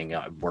anything.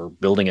 We're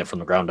building it from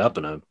the ground up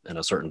in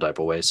a certain type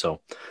of way.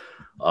 So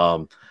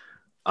I'm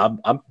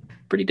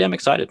pretty damn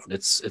excited.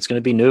 It's going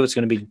to be new. It's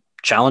going to be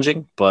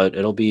challenging, but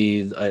it'll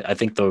be, I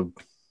think, the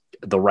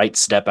right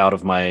step out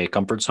of my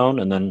comfort zone.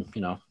 And then,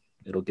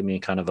 it'll give me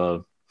kind of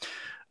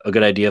a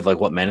good idea of like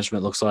what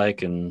management looks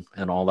like and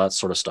all that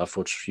sort of stuff,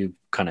 which you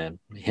kind of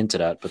hinted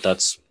at, but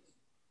that's,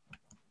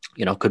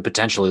 could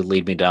potentially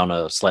lead me down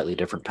a slightly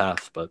different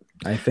path. But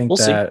I think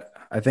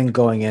I think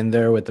going in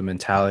there with the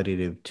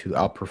mentality to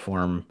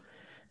outperform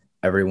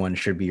everyone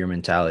should be your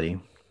mentality.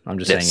 I'm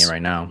just saying it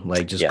right now.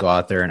 Like, just go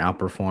out there and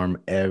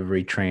outperform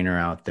every trainer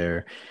out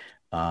there.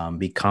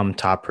 Become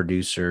top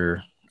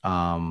producer.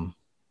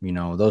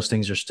 Those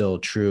things are still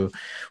true,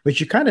 which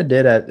you kind of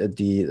did at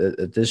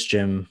this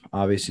gym.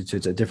 Obviously,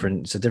 it's a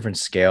different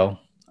scale.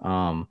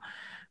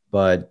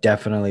 But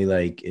definitely,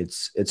 like,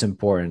 it's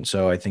important.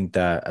 So I think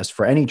that, as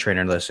for any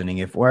trainer listening,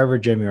 if wherever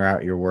gym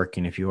you're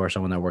working, if you are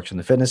someone that works in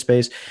the fitness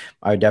space,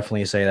 I would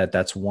definitely say that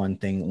that's one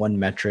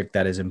metric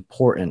that is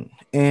important.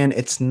 And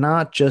it's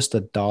not just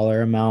a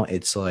dollar amount.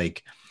 It's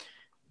like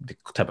the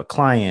type of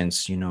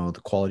clients,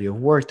 the quality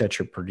of work that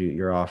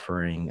you're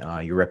offering,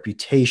 your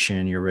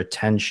reputation, your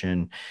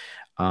retention,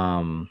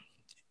 and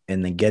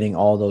then getting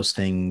all those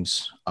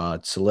things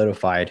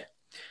solidified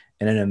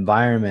in an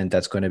environment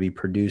that's going to be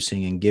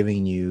producing and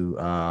giving you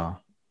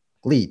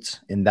leads.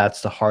 And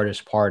that's the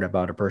hardest part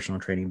about a personal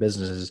training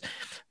business, is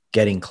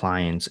getting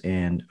clients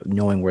and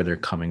knowing where they're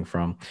coming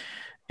from,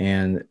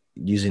 and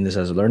using this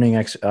as a learning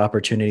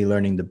opportunity,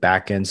 learning the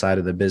back end side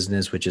of the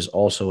business, which is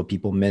also what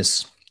people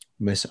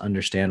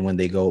misunderstand when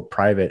they go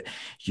private.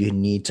 You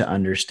need to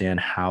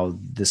understand how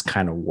this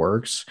kind of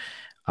works.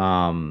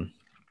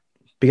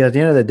 Because at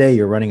the end of the day,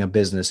 you're running a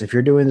business. If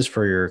you're doing this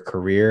for your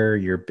career,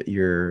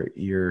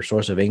 your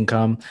source of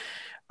income,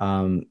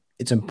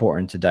 it's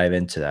important to dive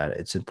into that.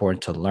 It's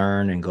important to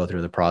learn and go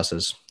through the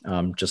process,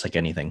 just like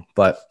anything.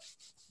 But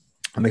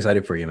I'm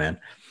excited for you, man.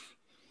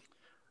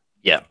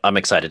 Yeah, I'm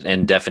excited,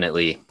 and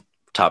definitely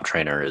top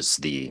trainer is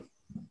the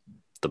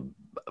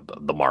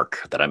the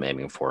mark that I'm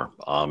aiming for.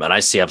 And I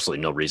see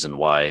absolutely no reason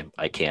why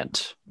I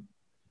can't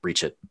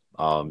reach it.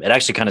 It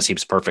actually kind of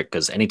seems perfect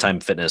because Anytime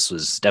Fitness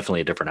was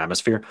definitely a different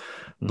atmosphere,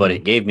 but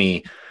it gave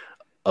me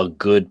a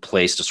good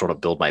place to sort of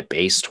build my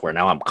base to where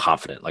now I'm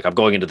confident. Like I'm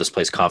going into this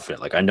place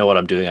confident. Like I know what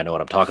I'm doing. I know what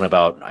I'm talking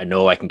about. I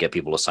know I can get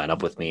people to sign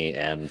up with me.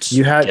 And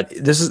You had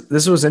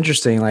this was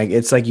interesting. Like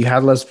it's like you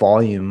had less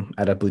volume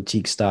at a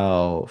boutique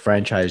style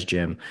franchise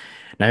gym.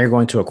 Now you're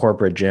going to a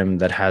corporate gym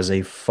that has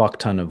a fuck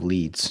ton of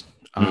leads.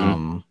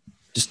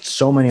 Just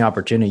so many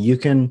opportunity. You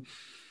can,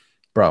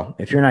 bro,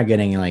 if you're not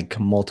getting like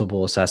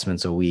multiple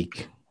assessments a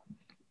week,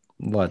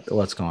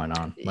 what's going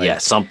on? Like, yeah,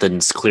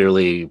 something's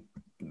clearly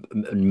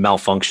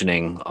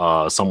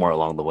malfunctioning somewhere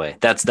along the way.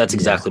 That's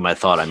exactly my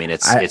thought. I mean,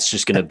 it's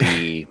just going to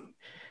be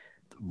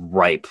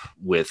ripe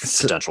with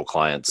potential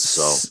clients.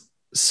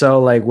 So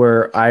like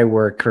where I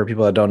work, for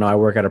people that don't know, I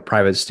work at a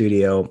private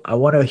studio. I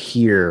want to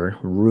hear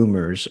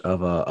rumors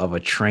of a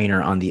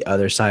trainer on the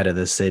other side of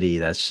the city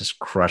that's just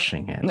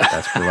crushing it.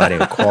 That's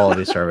providing a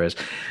quality service.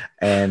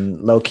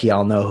 And low key,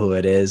 I'll know who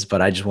it is,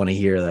 but I just want to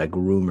hear like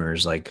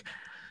rumors, like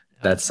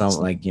that's something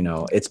like,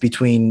 it's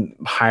between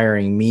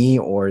hiring me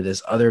or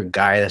this other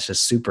guy that's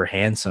just super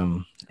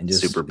handsome and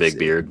just super big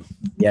beard.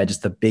 Yeah,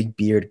 just a big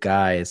beard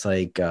guy. It's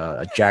like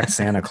a Jack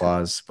Santa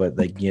Claus, but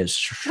like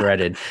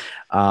shredded.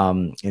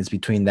 It's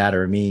between that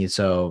or me.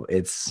 So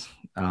it's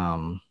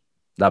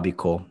that'll be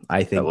cool.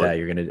 I think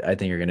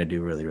you're gonna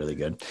do really, really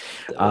good.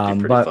 That would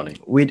be pretty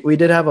funny. We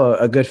did have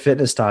a good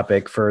fitness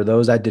topic. For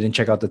those that didn't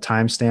check out the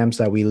timestamps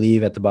that we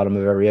leave at the bottom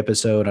of every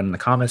episode on the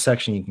comment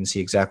section, you can see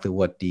exactly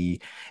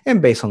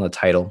and based on the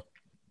title,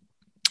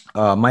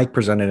 Mike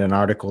presented an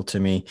article to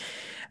me.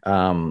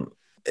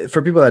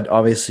 For people that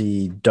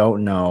obviously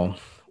don't know,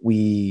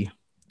 we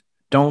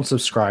don't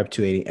subscribe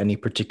to any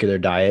particular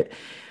diet,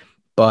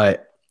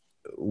 but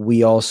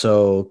we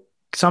also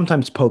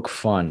sometimes poke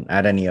fun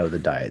at any of the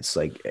diets.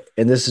 Like,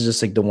 and this is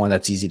just like the one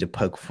that's easy to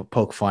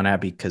poke fun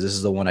at because this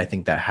is the one I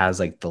think that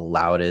has like the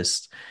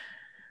loudest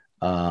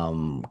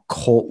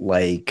cult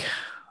like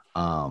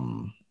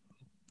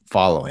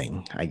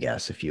following, I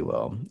guess, if you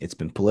will. It's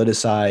been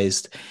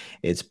politicized.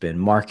 It's been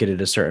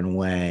marketed a certain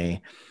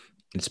way.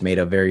 It's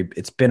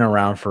been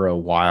around for a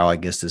while, I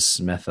guess, this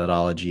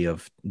methodology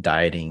of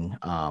dieting,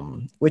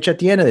 which at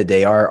the end of the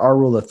day, our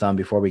rule of thumb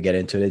before we get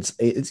into it,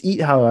 it's eat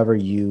however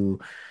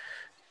you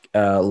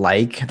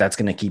like. That's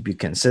going to keep you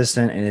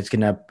consistent, and it's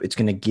going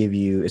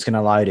to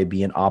allow you to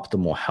be in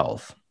optimal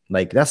health.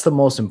 Like that's the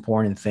most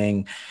important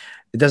thing.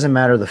 It doesn't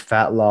matter the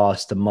fat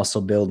loss, the muscle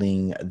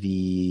building,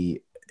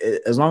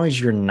 as long as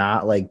you're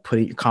not like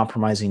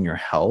compromising your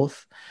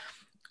health,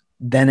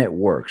 then it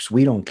works.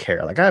 We don't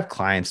care. Like I have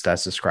clients that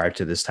subscribe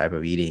to this type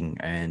of eating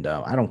and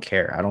I don't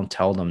care. I don't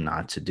tell them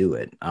not to do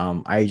it.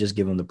 I just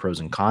give them the pros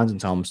and cons and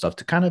tell them stuff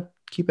to kind of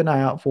keep an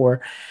eye out for.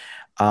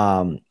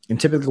 And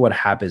typically what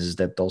happens is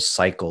that they'll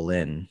cycle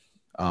in.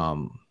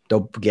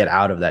 They'll get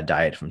out of that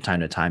diet from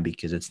time to time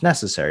because it's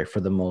necessary for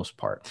the most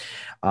part.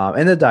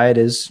 And the diet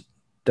is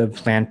the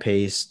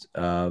plant-based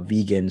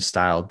vegan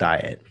style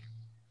diet.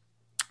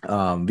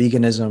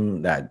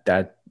 Veganism,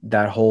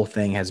 that whole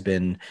thing has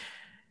been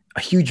a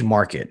huge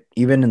market.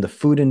 Even in the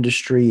food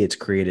industry, it's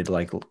created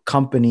like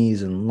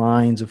companies and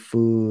lines of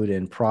food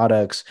and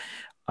products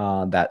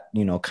that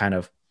kind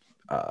of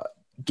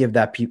give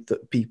that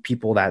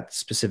people that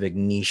specific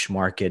niche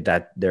market,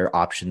 that their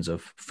options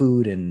of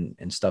food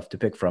and stuff to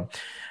pick from.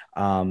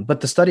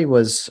 But the study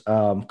was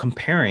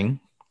comparing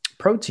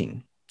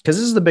protein, because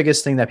this is the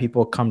biggest thing that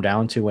people come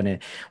down to when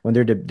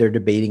they're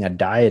debating a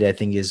diet. I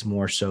think is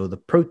more so the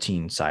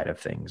protein side of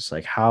things.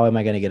 Like, how am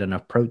I going to get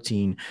enough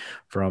protein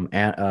from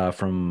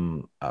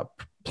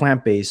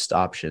plant-based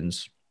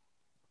options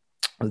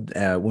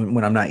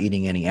when I'm not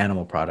eating any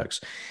animal products?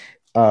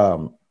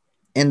 And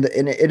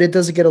it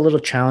does get a little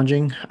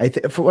challenging.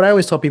 For what I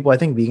always tell people, I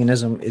think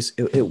veganism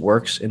it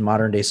works in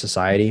modern day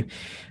society,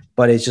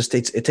 but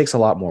it takes a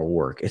lot more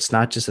work. It's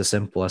not just as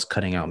simple as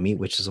cutting out meat,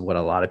 which is what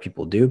a lot of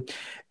people do.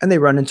 And they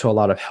run into a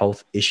lot of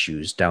health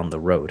issues down the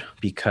road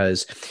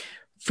because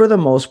for the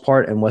most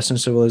part in Western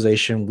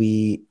civilization,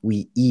 we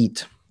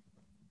eat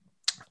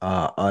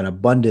an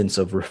abundance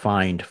of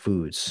refined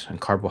foods and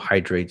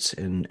carbohydrates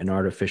and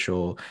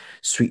artificial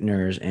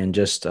sweeteners and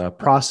just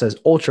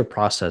ultra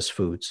processed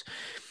foods.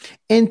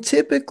 And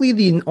typically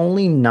the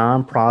only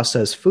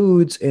non-processed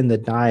foods in the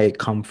diet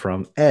come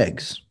from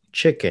eggs,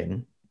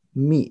 chicken,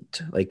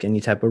 meat, like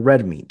any type of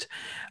red meat.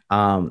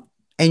 And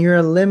and you're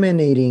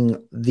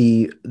eliminating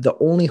the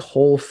only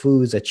whole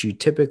foods that you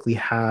typically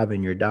have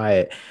in your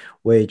diet,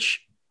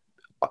 which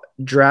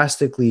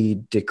drastically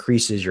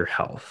decreases your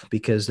health,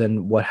 because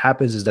then what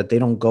happens is that they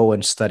don't go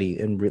and study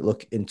and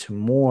look into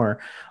more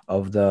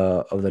of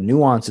the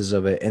nuances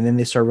of it, and then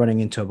they start running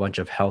into a bunch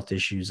of health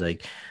issues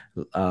like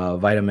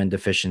vitamin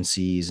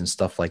deficiencies and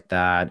stuff like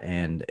that,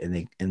 and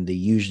they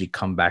usually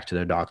come back to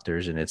their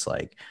doctors and it's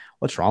like,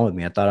 what's wrong with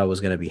me? I thought I was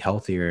going to be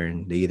healthier,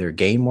 and they either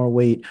gain more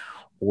weight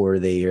or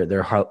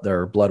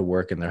their blood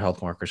work and their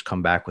health markers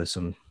come back with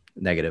some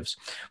negatives.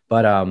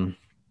 But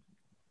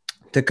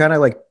to kind of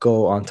like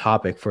go on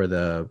topic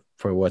for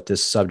what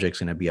this subject's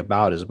going to be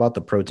about, is about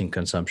the protein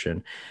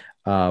consumption.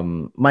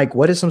 Mike,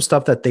 what is some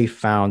stuff that they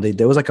found?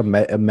 There was like a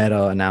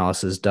meta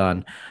analysis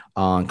done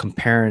on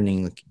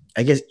comparing,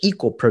 I guess,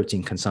 equal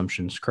protein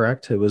consumptions.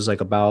 Correct? It was like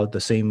about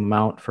the same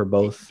amount for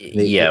both.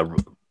 Yeah,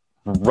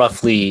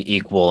 roughly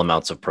equal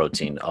amounts of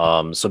protein.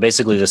 So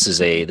basically, this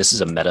is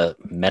a meta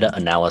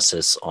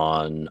analysis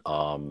on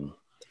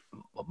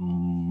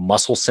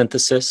muscle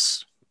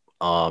synthesis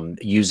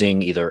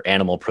using either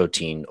animal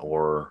protein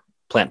or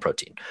plant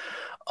protein.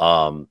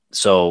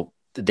 So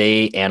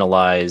they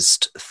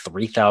analyzed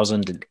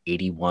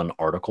 3,081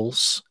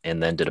 articles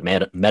and then did a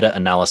meta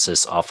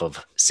analysis off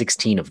of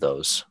 16 of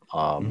those.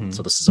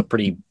 So this is a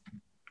pretty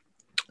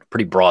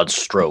broad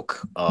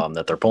stroke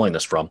that they're pulling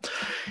this from.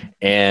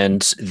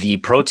 And the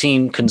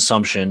protein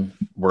consumption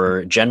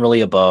were generally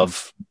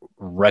above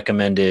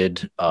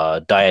recommended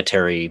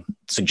dietary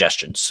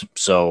suggestions.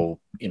 So,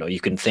 you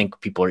can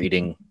think people are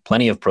eating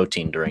plenty of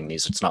protein during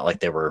these. It's not like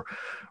they were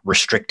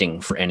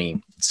restricting for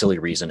any silly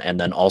reason. And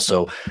then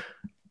also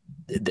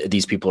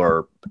these people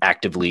are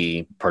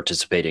actively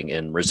participating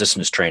in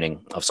resistance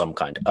training of some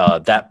kind.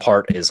 That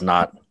part is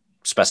not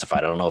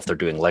specified. I don't know if they're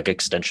doing leg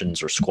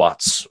extensions or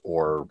squats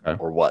or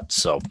what.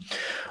 So,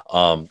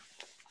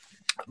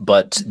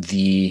 but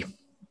the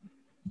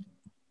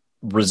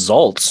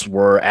results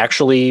were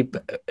actually,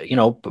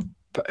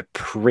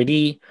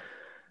 pretty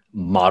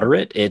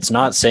moderate. It's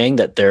not saying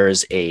that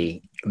there's a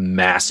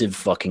massive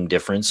fucking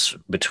difference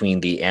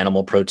between the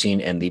animal protein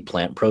and the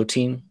plant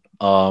protein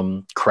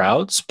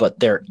crowds,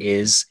 but there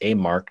is a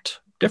marked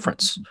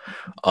difference.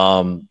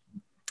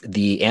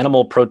 The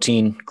animal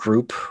protein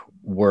group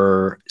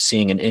were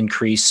seeing an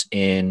increase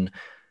in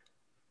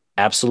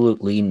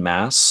absolute lean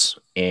mass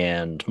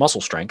and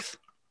muscle strength,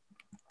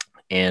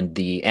 and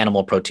the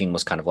animal protein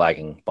was kind of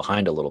lagging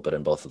behind a little bit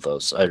in both of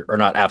those, or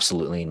not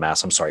absolute lean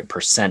mass. I'm sorry,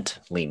 percent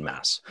lean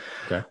mass.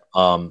 Okay.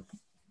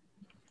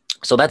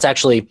 So that's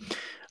actually,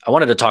 I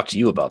wanted to talk to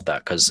you about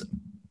that, because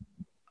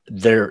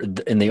there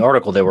in the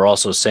article they were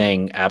also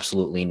saying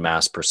absolute lean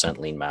mass, percent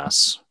lean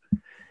mass,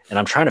 and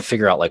I'm trying to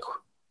figure out, like,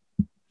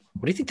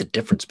 what do you think the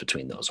difference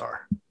between those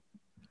are?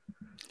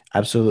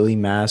 Absolute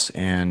lean mass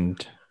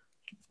and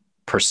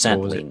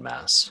percent lean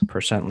mass.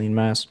 Percent lean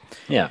mass.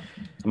 Yeah,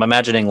 I'm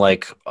imagining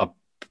like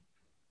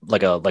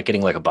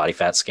getting like a body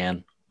fat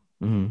scan.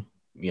 Mm-hmm.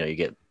 You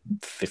get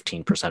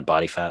 15%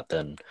 body fat,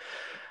 then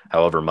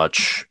however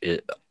much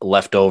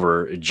left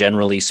over,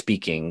 generally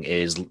speaking,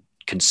 is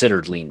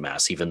considered lean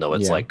mass, even though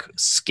it's like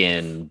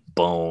skin,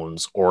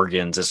 bones,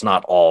 organs. It's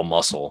not all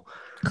muscle.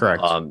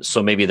 Correct.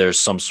 So maybe there's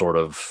some sort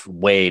of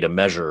way to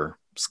measure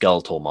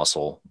skeletal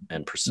muscle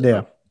and put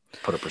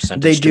a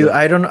percentage. They do.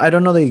 I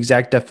don't know the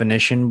exact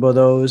definition of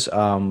those.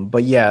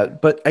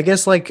 But I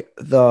guess like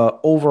the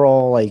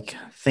overall like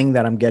thing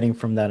that I'm getting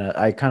from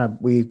that,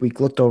 we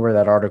looked over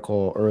that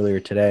article earlier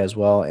today as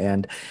well,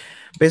 and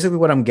basically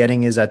what I'm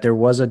getting is that there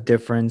was a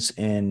difference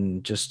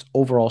in just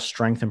overall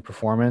strength and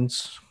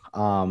performance.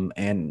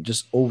 And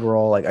just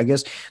overall, like, I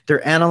guess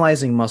they're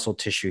analyzing muscle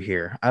tissue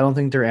here. I don't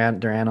think they're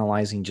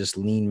analyzing just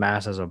lean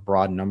mass as a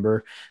broad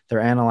number. They're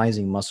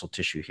analyzing muscle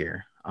tissue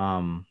here.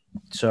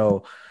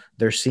 So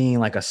they're seeing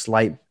like a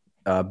slight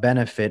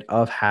benefit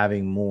of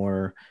having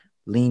more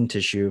lean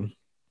tissue,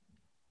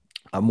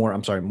 more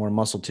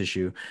muscle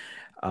tissue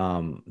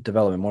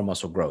development, more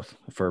muscle growth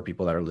for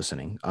people that are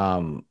listening.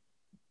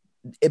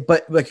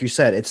 But like you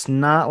said, it's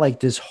not like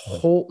this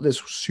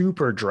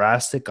super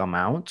drastic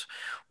amount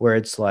where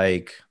it's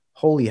like,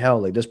 holy hell,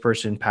 like this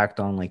person packed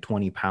on like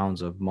 20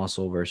 pounds of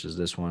muscle versus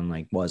this one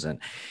like wasn't.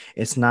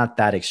 It's not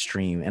that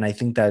extreme. And I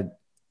think that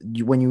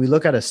when you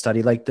look at a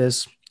study like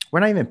this, we're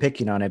not even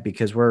picking on it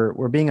because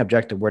we're being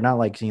objective. We're not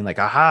like seeing like,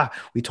 aha,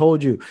 we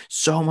told you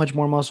so much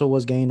more muscle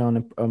was gained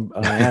on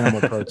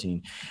animal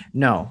protein.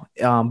 No.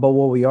 But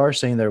what we are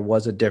saying, there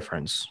was a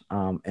difference,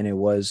 and it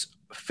was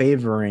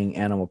favoring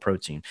animal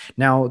protein.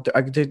 Now,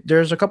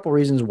 there's a couple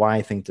reasons why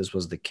I think this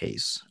was the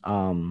case.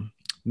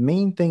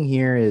 Main thing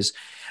here is,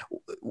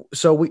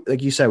 so we,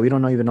 like you said, we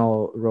don't even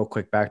know, real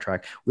quick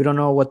backtrack, we don't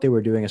know what they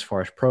were doing as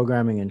far as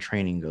programming and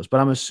training goes, but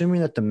I'm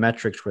assuming that the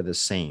metrics were the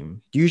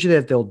same. Usually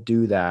that they'll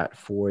do that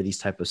for these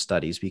type of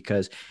studies,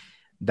 because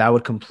that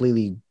would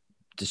completely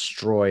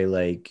destroy,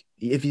 like,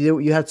 if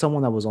you had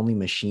someone that was only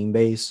machine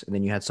based and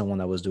then you had someone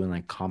that was doing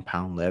like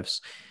compound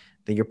lifts,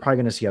 then you're probably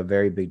going to see a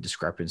very big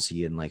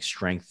discrepancy in like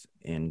strength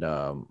and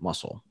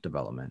muscle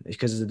development,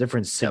 because it's a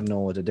different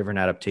signal. It's a different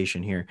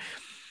adaptation here.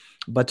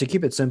 But to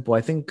keep it simple,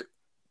 I think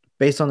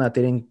based on that,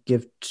 they didn't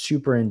give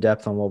super in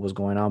depth on what was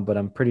going on, but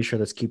I'm pretty sure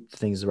let's keep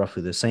things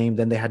roughly the same.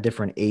 Then they had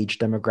different age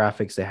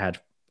demographics. They had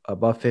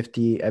above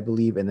 50, I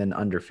believe, and then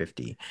under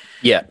 50.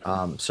 Yeah.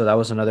 So that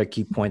was another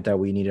key point that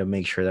we need to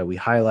make sure that we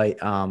highlight.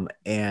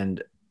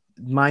 And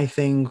my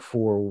thing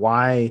for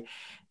why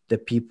the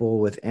people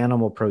with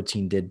animal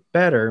protein did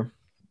better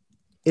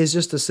is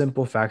just the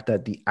simple fact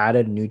that the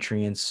added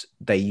nutrients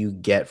that you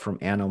get from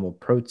animal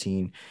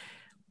protein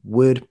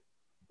would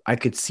I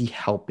could see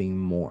helping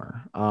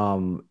more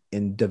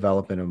in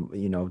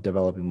developing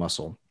developing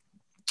muscle.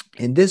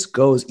 And this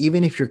goes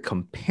even if you're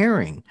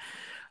comparing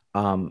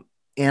um,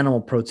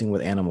 animal protein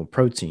with animal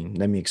protein.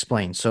 Let me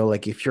explain. So,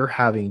 like if your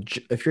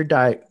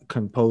diet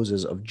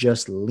composes of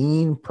just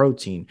lean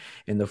protein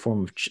in the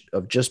form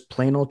of just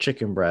plain old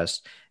chicken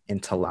breast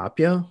and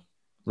tilapia,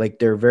 like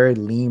they're very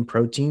lean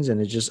proteins, and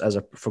it's just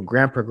for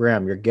gram per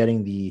gram, you're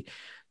getting the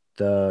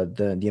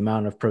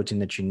amount of protein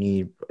that you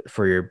need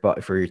for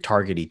your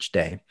target each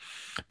day.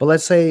 But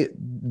let's say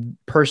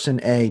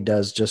person A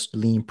does just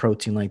lean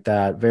protein like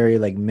that, very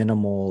like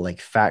minimal like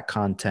fat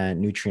content,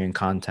 nutrient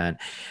content.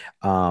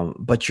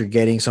 But you're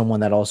getting someone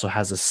that also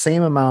has the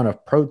same amount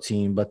of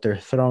protein, but they're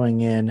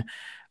throwing in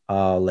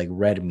like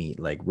red meat,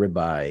 like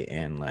ribeye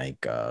and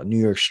like New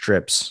York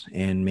strips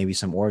and maybe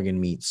some organ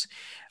meats.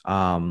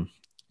 Um,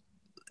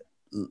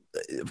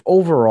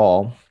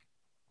 Overall,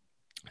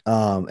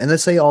 and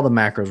let's say all the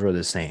macros were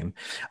the same,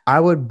 I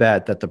would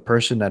bet that the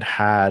person that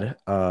had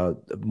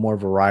more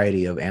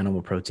variety of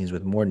animal proteins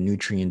with more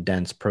nutrient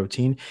dense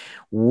protein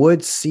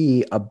would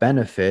see a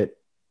benefit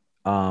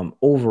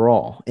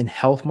overall in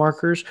health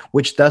markers,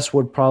 which thus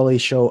would probably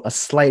show a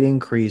slight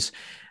increase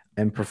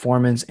in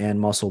performance and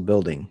muscle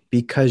building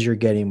because you're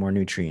getting more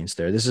nutrients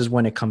there. This is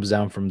when it comes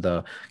down from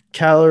the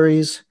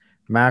calories,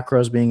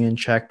 macros being in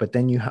check, but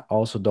then you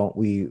also don't,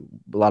 a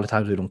lot of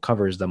times we don't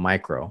cover is the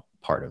micro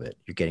part of it.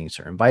 You're getting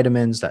certain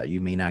vitamins that you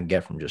may not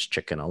get from just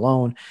chicken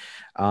alone.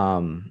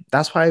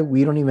 That's why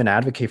we don't even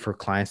advocate for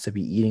clients to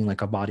be eating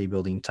like a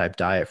bodybuilding type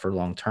diet for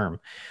long term,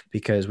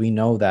 because we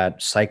know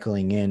that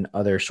cycling in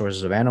other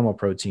sources of animal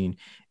protein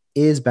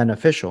is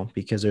beneficial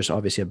because there's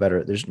obviously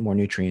there's more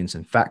nutrients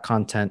and fat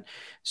content,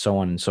 so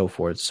on and so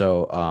forth.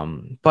 So,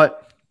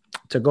 but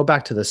to go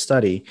back to the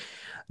study,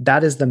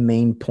 that is the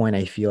main point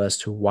I feel as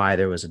to why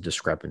there was a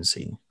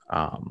discrepancy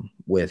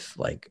with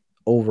like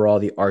overall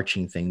the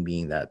arching thing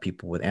being that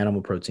people with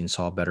animal protein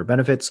saw better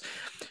benefits.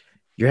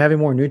 You're having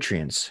more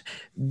nutrients.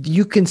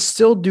 You can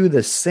still do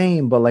the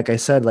same, but like I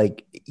said,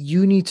 like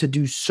you need to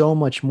do so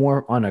much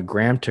more on a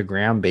gram to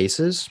gram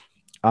basis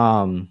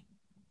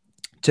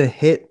to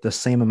hit the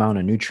same amount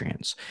of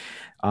nutrients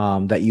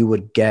that you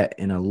would get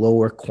in a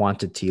lower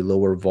quantity,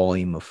 lower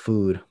volume of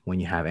food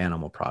when you have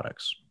animal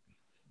products.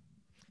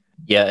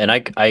 Yeah, and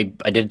I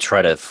did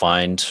try to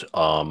find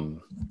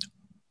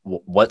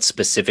what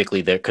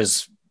specifically there,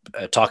 because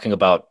talking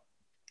about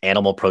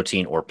animal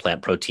protein or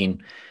plant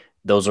protein,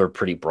 those are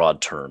pretty broad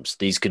terms.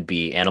 These could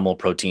be animal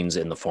proteins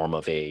in the form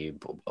of a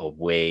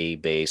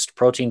whey-based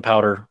protein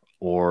powder,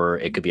 or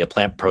it could be a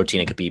plant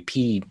protein. It could be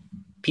pea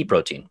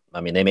protein.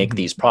 I mean, they make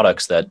these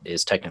products that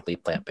is technically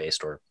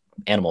plant-based or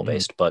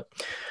animal-based, but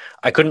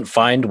I couldn't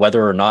find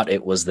whether or not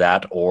it was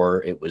that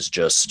or it was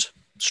just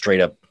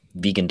straight up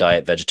vegan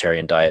diet,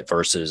 vegetarian diet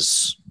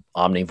versus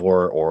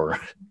omnivore or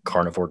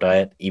carnivore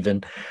diet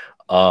even.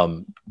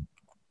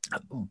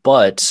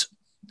 But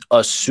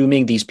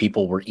assuming these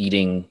people were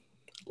eating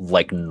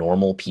like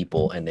normal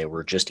people and they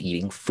were just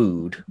eating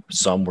food,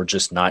 some were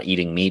just not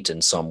eating meat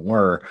and some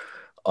were,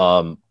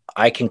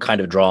 I can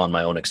kind of draw on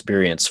my own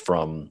experience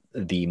from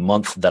the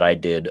month that I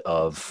did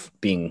of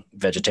being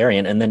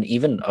vegetarian. And then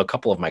even a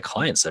couple of my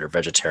clients that are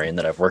vegetarian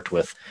that I've worked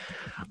with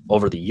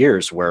over the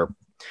years where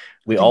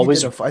we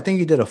always, I think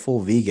you did a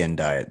full vegan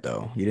diet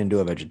though. You didn't do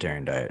a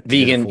vegetarian diet.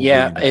 Vegan.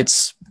 Yeah.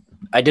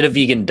 I did a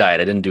vegan diet.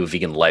 I didn't do a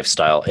vegan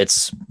lifestyle. I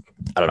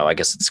don't know. I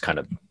guess it's kind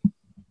of,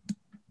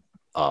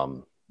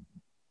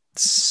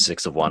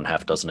 6 of one,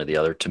 half dozen of the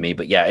other to me,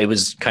 but yeah, it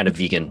was kind of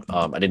vegan.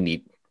 I didn't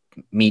eat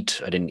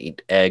meat. I didn't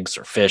eat eggs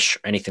or fish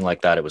or anything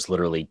like that. It was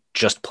literally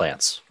just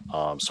plants.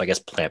 So I guess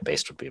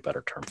plant-based would be a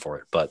better term for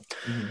it. But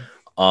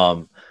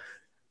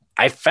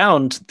I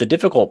found the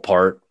difficult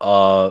part,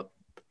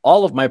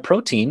 all of my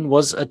protein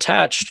was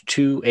attached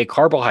to a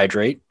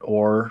carbohydrate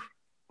or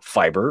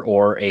fiber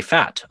or a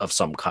fat of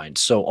some kind.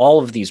 So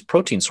all of these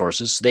protein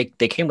sources, they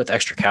came with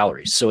extra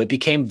calories. So it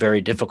became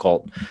very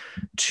difficult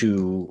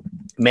to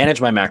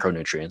manage my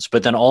macronutrients,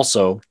 but then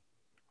also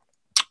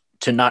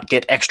to not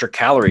get extra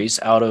calories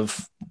out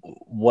of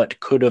what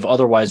could have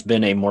otherwise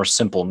been a more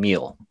simple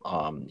meal.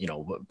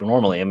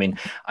 Normally, I mean,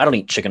 I don't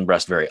eat chicken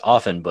breast very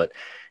often, but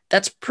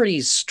that's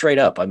pretty straight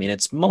up. I mean,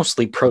 it's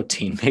mostly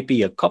protein,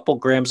 maybe a couple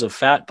grams of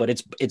fat, but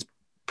it's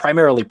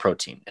primarily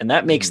protein. And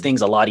that makes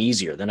things a lot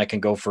easier. Then I can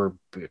go for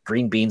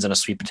green beans and a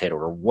sweet potato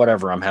or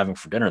whatever I'm having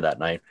for dinner that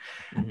night.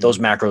 Those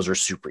macros are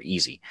super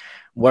easy.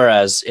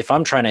 Whereas if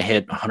I'm trying to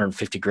hit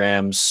 150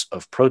 grams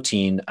of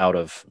protein out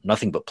of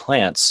nothing but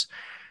plants,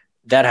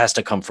 that has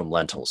to come from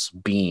lentils,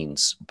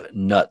 beans,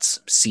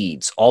 nuts,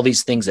 seeds, all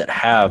these things that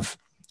have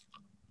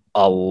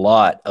a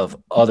lot of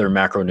other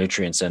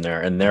macronutrients in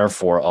there and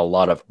therefore a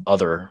lot of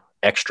other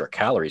extra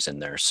calories in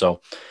there.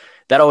 So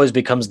that always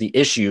becomes the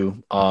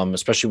issue,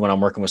 especially when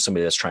I'm working with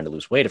somebody that's trying to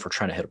lose weight. If we're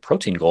trying to hit a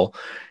protein goal,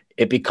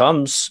 it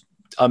becomes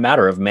a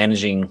matter of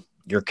managing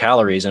your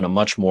calories in a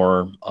much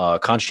more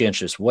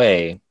conscientious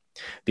way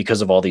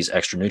because of all these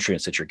extra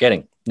nutrients that you're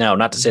getting. Now,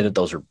 not to say that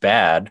those are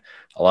bad.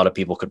 A lot of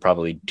people could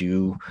probably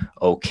do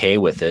okay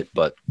with it,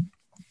 but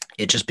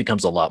it just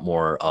becomes a lot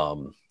more,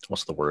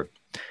 what's the word?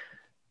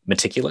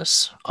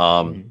 Meticulous.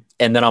 And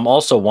then I'm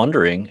also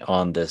wondering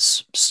on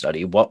this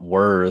study, what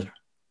were,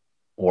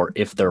 or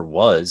if there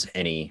was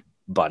any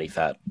body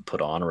fat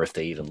put on, or if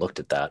they even looked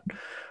at that.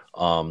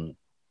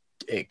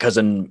 Because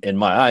in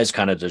my eyes,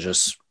 kind of to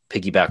just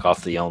piggyback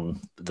off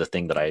the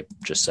thing that I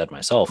just said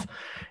myself,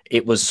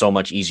 it was so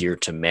much easier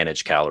to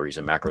manage calories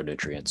and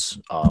macronutrients,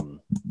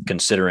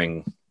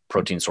 considering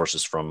protein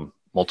sources from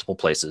multiple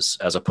places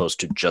as opposed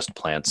to just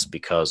plants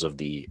because of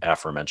the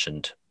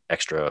aforementioned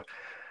extra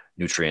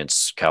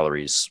nutrients,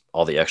 calories,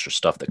 all the extra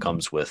stuff that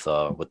comes with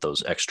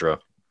those extra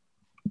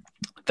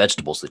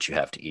vegetables that you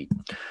have to eat.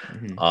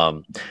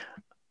 I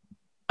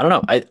don't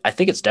know. I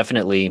think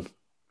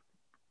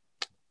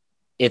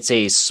it's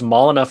a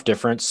small enough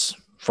difference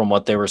from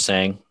what they were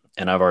saying,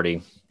 and I've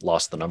already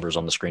lost the numbers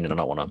on the screen and I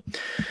don't want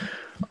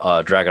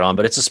to drag it on,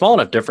 but it's a small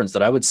enough difference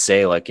that I would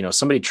say, like,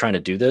 somebody trying to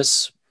do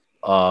this,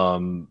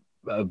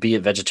 be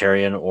it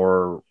vegetarian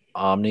or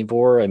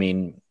omnivore, I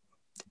mean,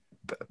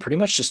 pretty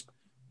much just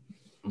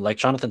like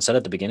Jonathan said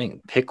at the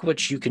beginning, pick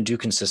what you can do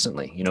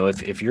consistently.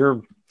 If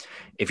you're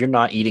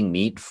not eating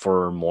meat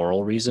for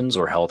moral reasons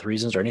or health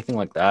reasons or anything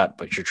like that,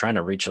 but you're trying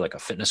to reach like a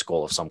fitness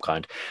goal of some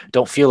kind,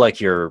 don't feel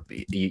like you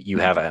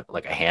have a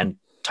hand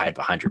tied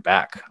behind your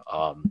back.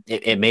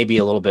 It may be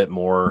a little bit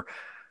more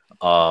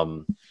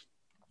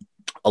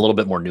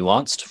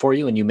nuanced for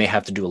you, and you may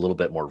have to do a little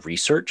bit more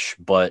research,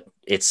 but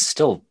it's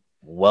still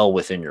well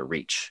within your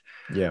reach.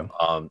 Yeah.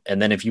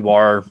 And then if you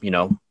are,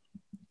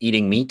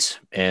 eating meat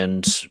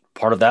and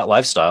part of that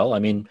lifestyle, I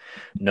mean,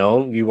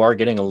 no, you are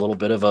getting a little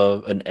bit of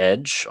an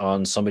edge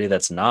on somebody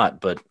that's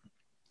not, but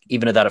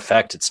even at that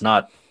effect, it's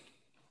not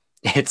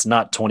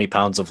 20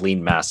 pounds of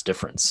lean mass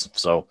difference.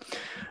 So,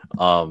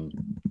 I'm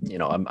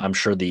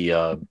sure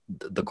the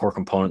core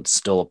components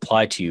still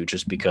apply to you.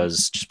 Just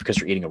because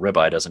you're eating a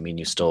ribeye doesn't mean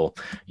you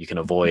can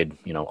avoid,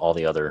 all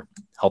the other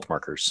health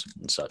markers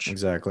and such.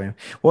 Exactly.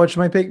 Well, it's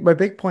my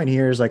big point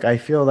here is, like, I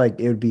feel like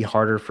it would be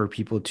harder for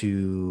people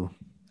to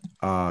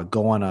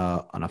go on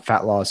a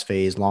fat loss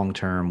phase long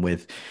term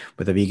with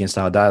a vegan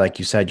style diet. Like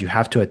you said, you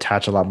have to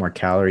attach a lot more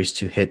calories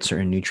to hit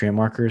certain nutrient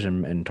markers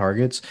and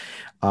targets.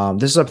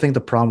 This is, I think,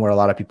 the problem where a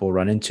lot of people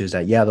run into is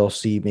that,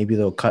 maybe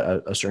they'll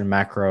cut a certain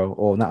macro,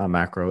 or not a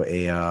macro,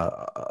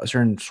 a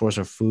certain source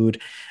of food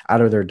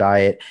out of their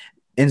diet,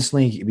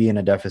 instantly be in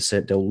a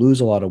deficit. They'll lose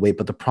a lot of weight,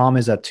 but the problem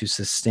is that to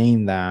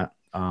sustain that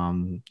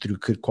through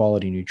good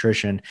quality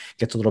nutrition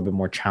gets a little bit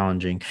more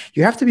challenging.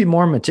 You have to be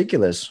more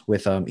meticulous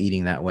with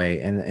eating that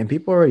way, and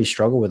people already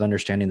struggle with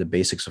understanding the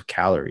basics of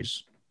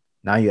calories.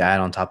 Now you add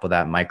on top of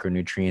that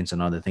micronutrients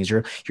and other things.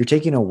 You're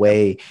taking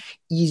away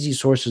easy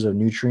sources of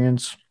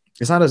nutrients.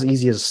 It's not as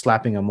easy as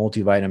slapping a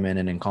multivitamin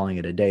and then calling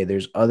it a day.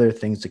 There's other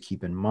things to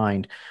keep in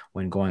mind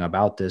when going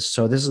about this.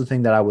 So this is the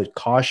thing that I would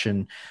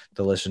caution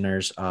the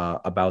listeners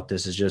about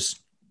this, is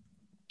just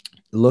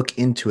look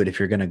into it if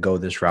you're going to go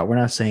this route. We're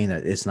not saying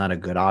that it's not a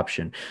good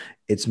option.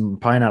 It's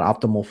probably not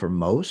optimal for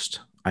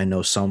most. I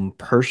know some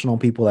personal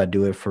people that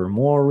do it for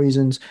moral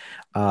reasons.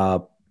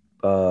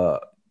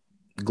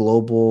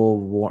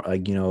 Global,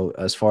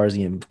 as far as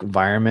the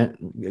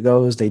environment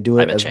goes, they do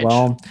it as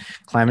well.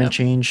 Climate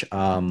change,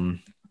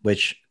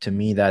 which to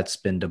me, that's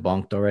been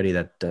debunked already,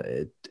 that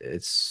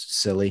it's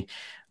silly.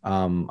 I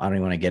don't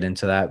even want to get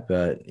into that,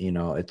 but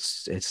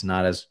it's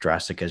not as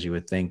drastic as you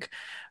would think.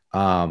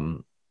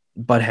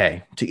 But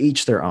hey, to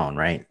each their own,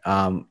 right?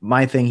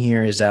 My thing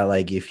here is that,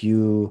 like, if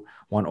you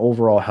want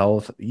overall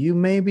health, you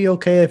may be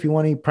okay if you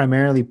want to eat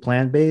primarily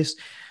plant-based.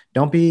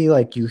 Don't be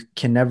like, you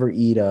can never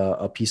eat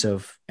a piece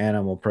of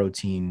animal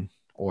protein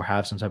or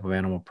have some type of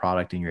animal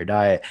product in your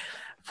diet.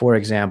 For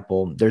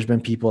example, there's been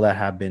people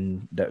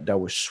that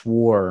were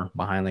swore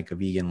behind like a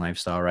vegan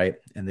lifestyle, right?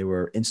 And they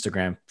were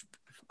Instagram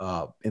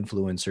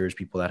influencers,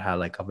 people that had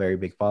like a very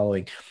big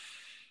following.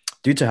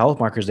 Due to health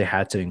markers, they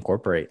had to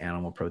incorporate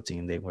animal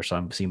protein. They were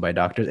seen by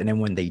doctors. And then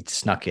when they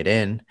snuck it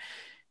in,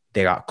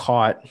 they got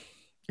caught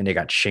and they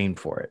got shamed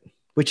for it,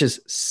 which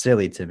is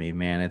silly to me,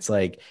 man. It's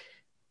like,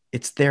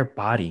 it's their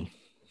body.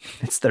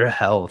 It's their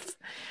health.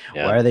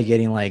 Yeah. Why are they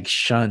getting like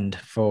shunned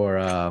for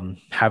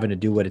having to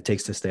do what it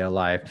takes to stay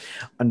alive?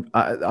 And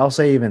I'll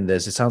say even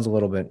this, it sounds a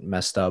little bit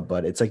messed up,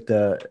 but it's like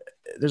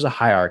there's a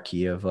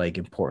hierarchy of like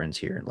importance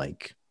here.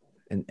 Like,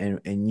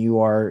 and you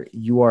are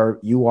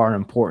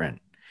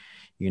important.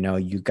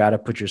 You got to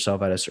put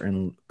yourself at a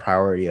certain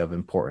priority of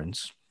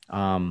importance.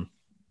 You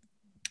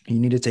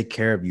need to take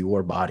care of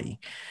your body.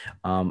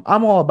 I'm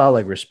all about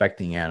like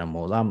respecting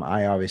animals.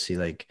 I obviously,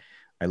 like,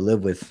 I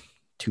live with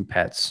two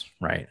pets,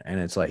 right? And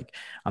it's like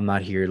I'm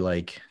not here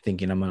like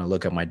thinking I'm gonna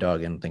look at my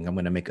dog and think I'm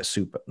gonna make a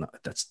soup. No,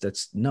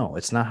 no,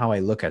 it's not how I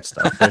look at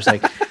stuff. There's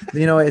like,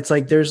 it's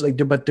like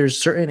but there's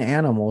certain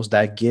animals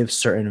that give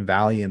certain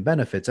value and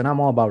benefits, and I'm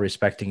all about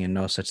respecting and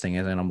no such thing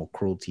as animal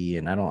cruelty.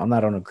 And I'm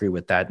not don't agree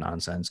with that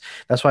nonsense.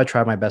 That's why I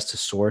try my best to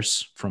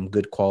source from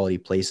good quality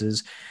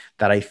places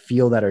that I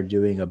feel that are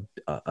doing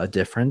a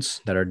difference,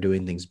 that are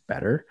doing things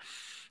better.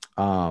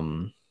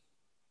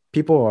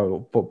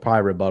 People will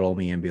probably rebuttal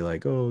me and be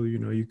like, oh,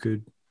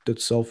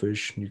 that's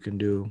selfish. You can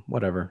do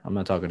whatever. I'm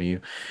not talking to you.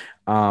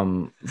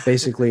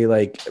 Basically,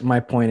 like, my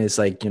point is,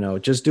 like,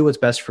 just do what's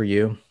best for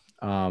you.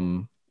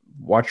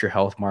 Watch your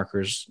health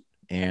markers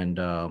and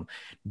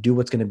do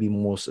what's going to be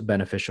most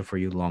beneficial for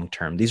you long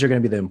term. These are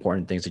going to be the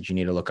important things that you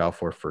need to look out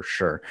for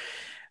sure.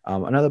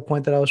 Another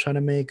point that I was trying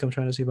to make, I'm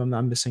trying to see if I'm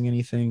not missing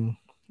anything.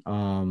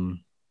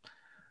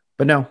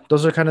 But no,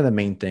 those are kind of the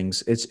main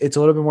things. It's a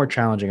little bit more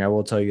challenging. I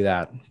will tell you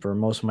that for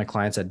most of my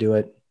clients that do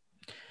it,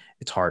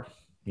 it's hard.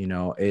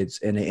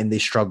 And they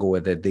struggle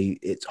with it.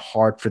 It's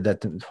hard for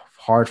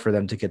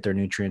them to get their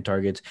nutrient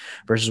targets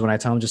versus when I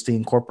tell them just to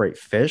incorporate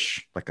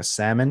fish, like a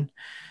salmon,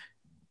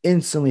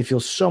 instantly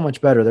feels so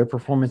much better. Their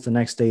performance the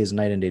next day is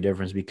night and day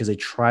difference because they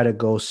try to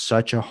go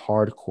such a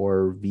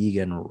hardcore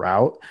vegan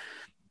route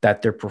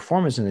that their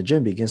performance in the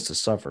gym begins to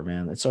suffer,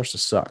 man. It starts to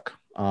suck.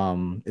 I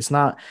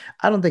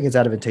don't think it's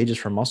advantageous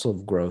for muscle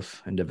growth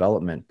and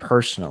development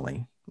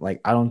personally.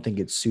 Like, I don't think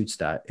it suits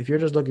that. If you're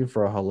just looking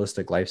for a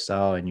holistic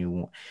lifestyle and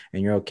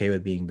you're okay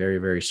with being very,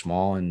 very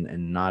small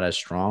and not as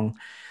strong,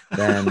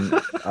 then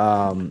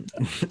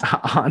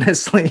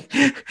honestly,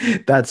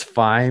 that's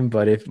fine.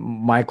 But if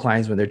my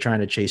clients, when they're trying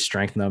to chase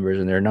strength numbers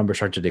and their numbers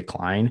start to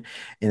decline,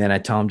 and then I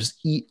tell them just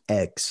eat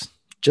eggs,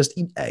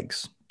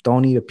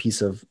 don't eat a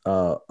piece of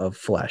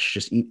flesh,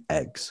 just eat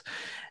eggs.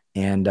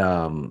 And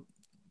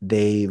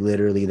they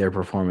literally, their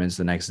performance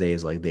the next day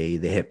is like they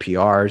hit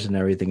PRs and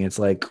everything. It's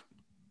like,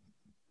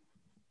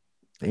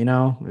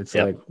 it's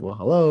Yep. like, well,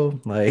 hello.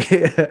 Like,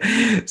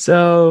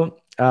 so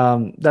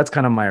that's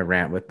kind of my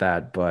rant with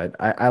that. But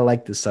I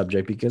like this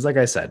subject because, like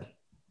I said,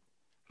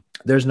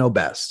 there's no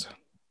best.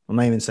 I'm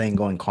not even saying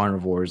going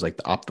carnivore is like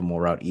the optimal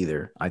route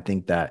either. I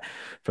think that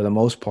for the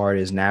most part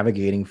is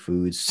navigating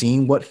foods,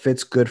 seeing what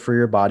fits good for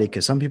your body.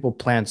 Because for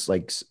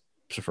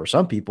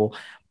some people,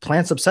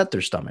 plants upset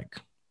their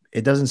stomach.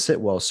 It doesn't sit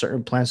well.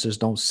 Certain plants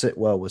just don't sit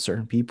well with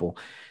certain people.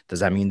 Does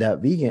that mean that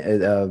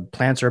vegan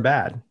plants are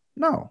bad?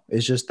 No,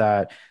 it's just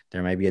that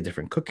there might be a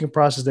different cooking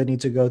process they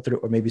need to go through,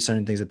 or maybe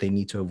certain things that they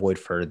need to avoid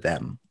for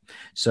them.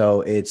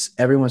 So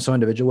everyone's so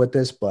individual with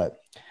this, but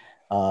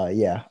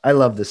yeah, I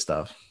love this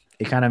stuff.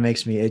 It kind of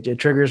makes me, it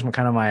triggers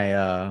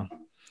my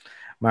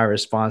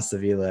response to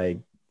be like,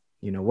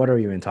 what are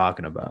you even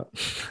talking about?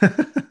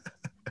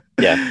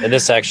 Yeah.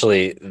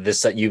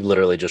 And you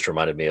literally just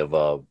reminded me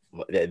of,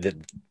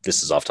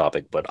 this is off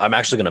topic, but I'm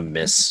actually going to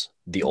miss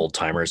the old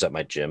timers at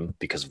my gym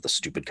because of the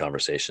stupid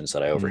conversations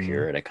that I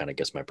overhear. And it kind of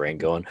gets my brain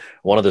going.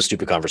 One of the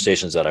stupid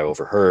conversations that I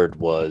overheard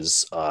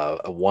was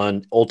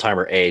one old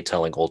timer A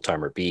telling old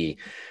timer B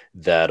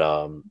that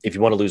if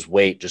you want to lose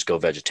weight, just go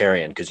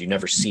vegetarian because you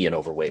never see an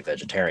overweight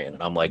vegetarian.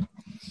 And I'm like,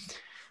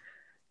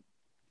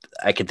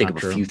 I can think of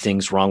a few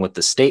things wrong with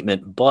the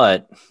statement,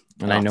 but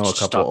I know a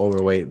couple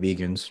overweight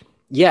vegans.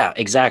 Yeah,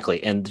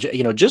 exactly. And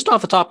just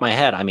off the top of my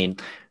head, I mean,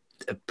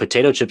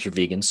 potato chips are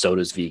vegan,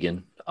 soda's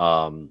vegan.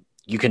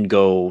 You can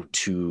go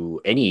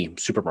to any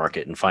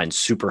supermarket and find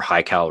super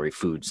high calorie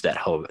foods that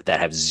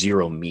have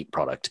zero meat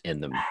product in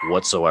them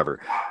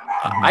whatsoever.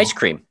 Ice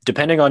cream,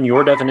 depending on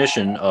your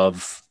definition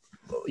of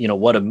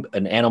what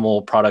an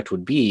animal product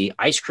would be,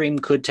 ice cream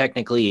could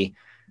technically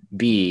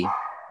be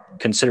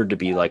considered to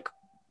be like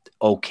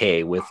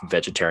okay with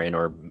vegetarian,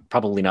 or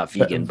probably not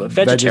vegan, but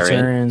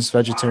vegetarian.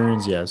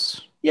 Vegetarians,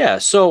 yes. Yeah.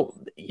 So,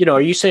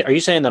 are you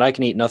saying that I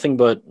can eat nothing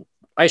but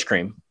ice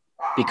cream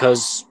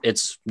because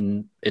it's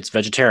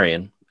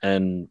vegetarian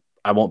and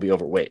I won't be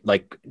overweight?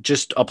 Like,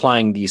 just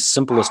applying the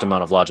simplest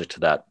amount of logic to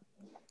that,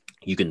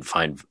 you can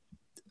find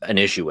an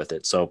issue with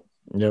it. So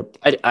yep.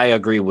 I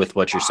agree with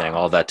what you're saying,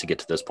 all that to get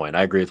to this point.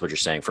 I agree with what you're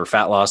saying. For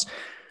fat loss,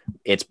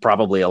 it's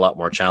probably a lot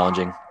more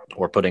challenging,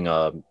 or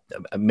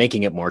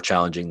making it more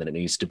challenging than it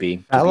needs to be.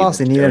 Fat loss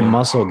and even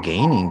muscle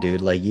gaining,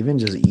 dude. Like, even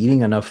just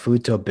eating enough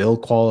food to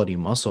build quality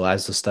muscle,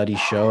 as the studies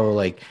show.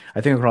 Like,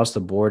 I think across the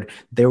board,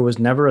 there was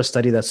never a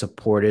study that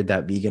supported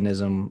that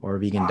veganism or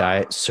vegan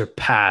diet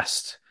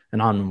surpassed an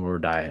omnivore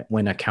diet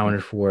when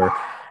accounted for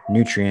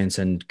nutrients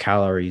and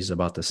calories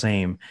about the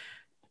same.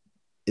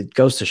 It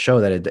goes to show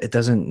that it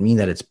doesn't mean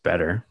that it's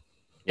better.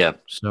 Yeah.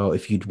 So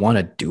if you'd want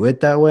to do it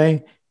that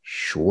way,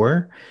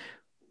 sure.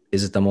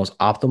 Is it the most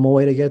optimal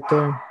way to get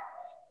there?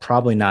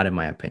 Probably not, in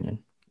my opinion.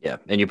 Yeah.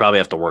 And you probably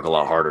have to work a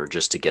lot harder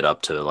just to get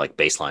up to like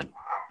baseline.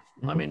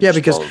 I mean, yeah,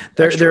 because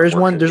there's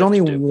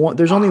only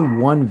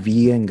one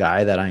vegan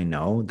guy that I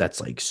know that's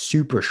like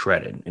super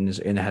shredded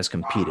and has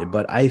competed,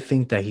 but I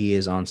think that he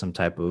is on some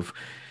type of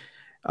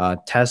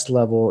test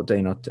level,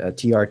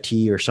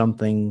 TRT or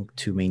something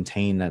to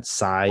maintain that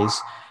size.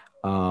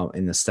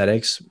 in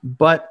aesthetics,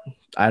 but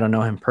I don't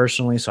know him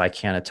personally, so I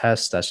can't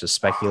attest. That's just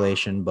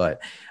speculation.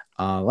 But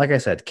like I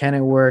said, can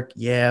it work?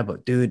 Yeah,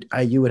 but dude,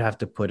 you would have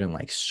to put in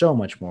like so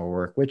much more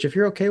work. Which, if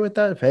you're okay with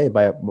that, hey,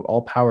 by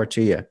all power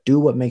to you. Do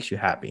what makes you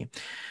happy.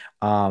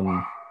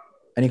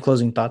 Any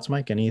closing thoughts,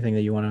 Mike? Anything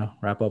that you want to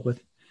wrap up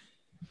with?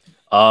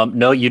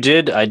 No, you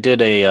did. I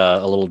did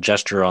a little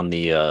gesture on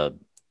the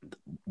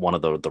one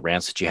of the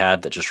rants that you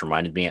had that just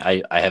reminded me.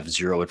 I have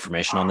zero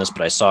information on this,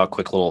 but I saw a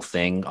quick little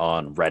thing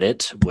on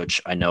Reddit,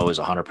 which I know is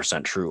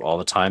 100% true all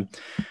the time.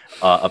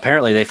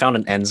 Apparently, they found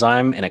an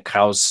enzyme in a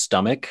cow's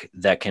stomach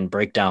that can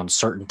break down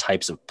certain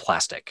types of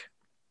plastic.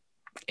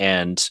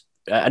 And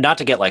not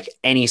to get like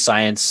any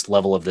science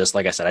level of this,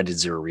 like I said, I did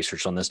zero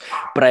research on this,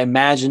 but I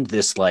imagined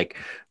this like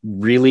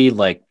really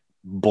like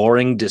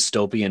boring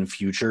dystopian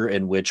future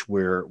in which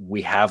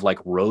we have like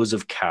rows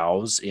of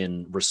cows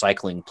in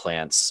recycling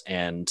plants,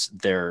 and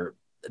they're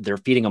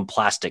feeding them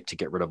plastic to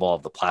get rid of all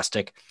of the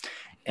plastic,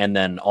 and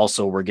then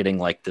also we're getting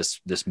like this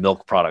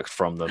milk product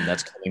from them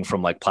that's coming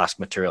from like plastic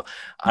material.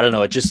 I don't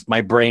know, it just, my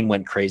brain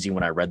went crazy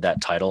when I read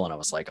that title, and I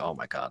was like, oh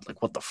my god,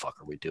 like what the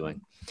fuck are we doing?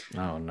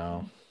 Oh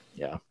no.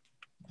 Yeah.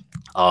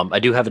 I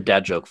do have a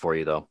dad joke for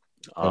you though.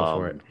 Go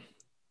for it.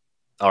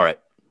 All right.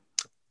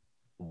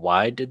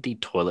 Why did the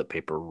toilet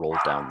paper roll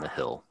down the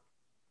hill?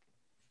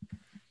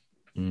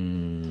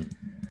 No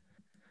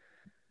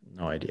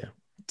idea.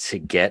 To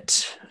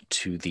get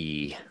to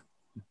the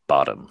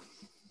bottom.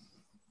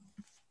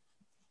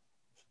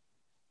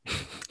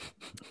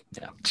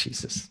 Yeah.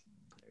 Jesus.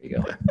 There you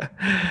go.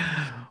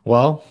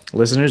 Well,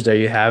 listeners, there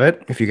you have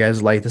it. If you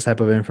guys like this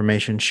type of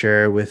information,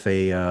 share it with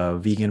a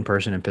vegan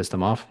person and piss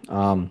them off.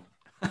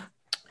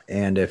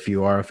 And if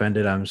you are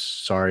offended, I'm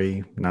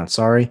sorry, not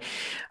sorry.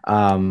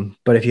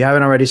 But if you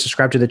haven't already,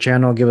 subscribed to the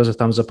channel, give us a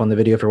thumbs up on the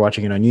video if you're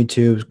watching it on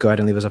YouTube. Go ahead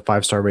and leave us a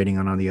 5-star rating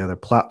on all the other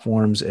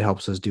platforms. It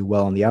helps us do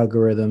well on the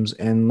algorithms.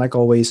 And like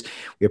always,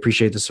 we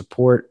appreciate the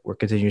support. We're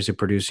continuously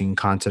producing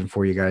content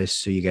for you guys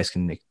so you guys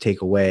can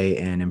take away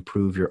and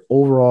improve your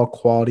overall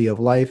quality of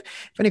life.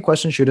 If any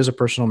questions, shoot us a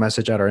personal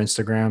message at our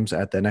Instagrams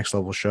at The Next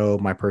Level Show.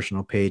 My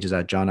personal page is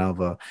at John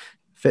Alva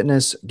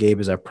Fitness. Gabe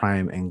is at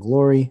Prime and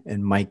Glory,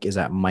 and Mike is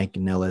at Mike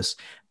Nillis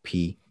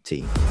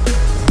PT.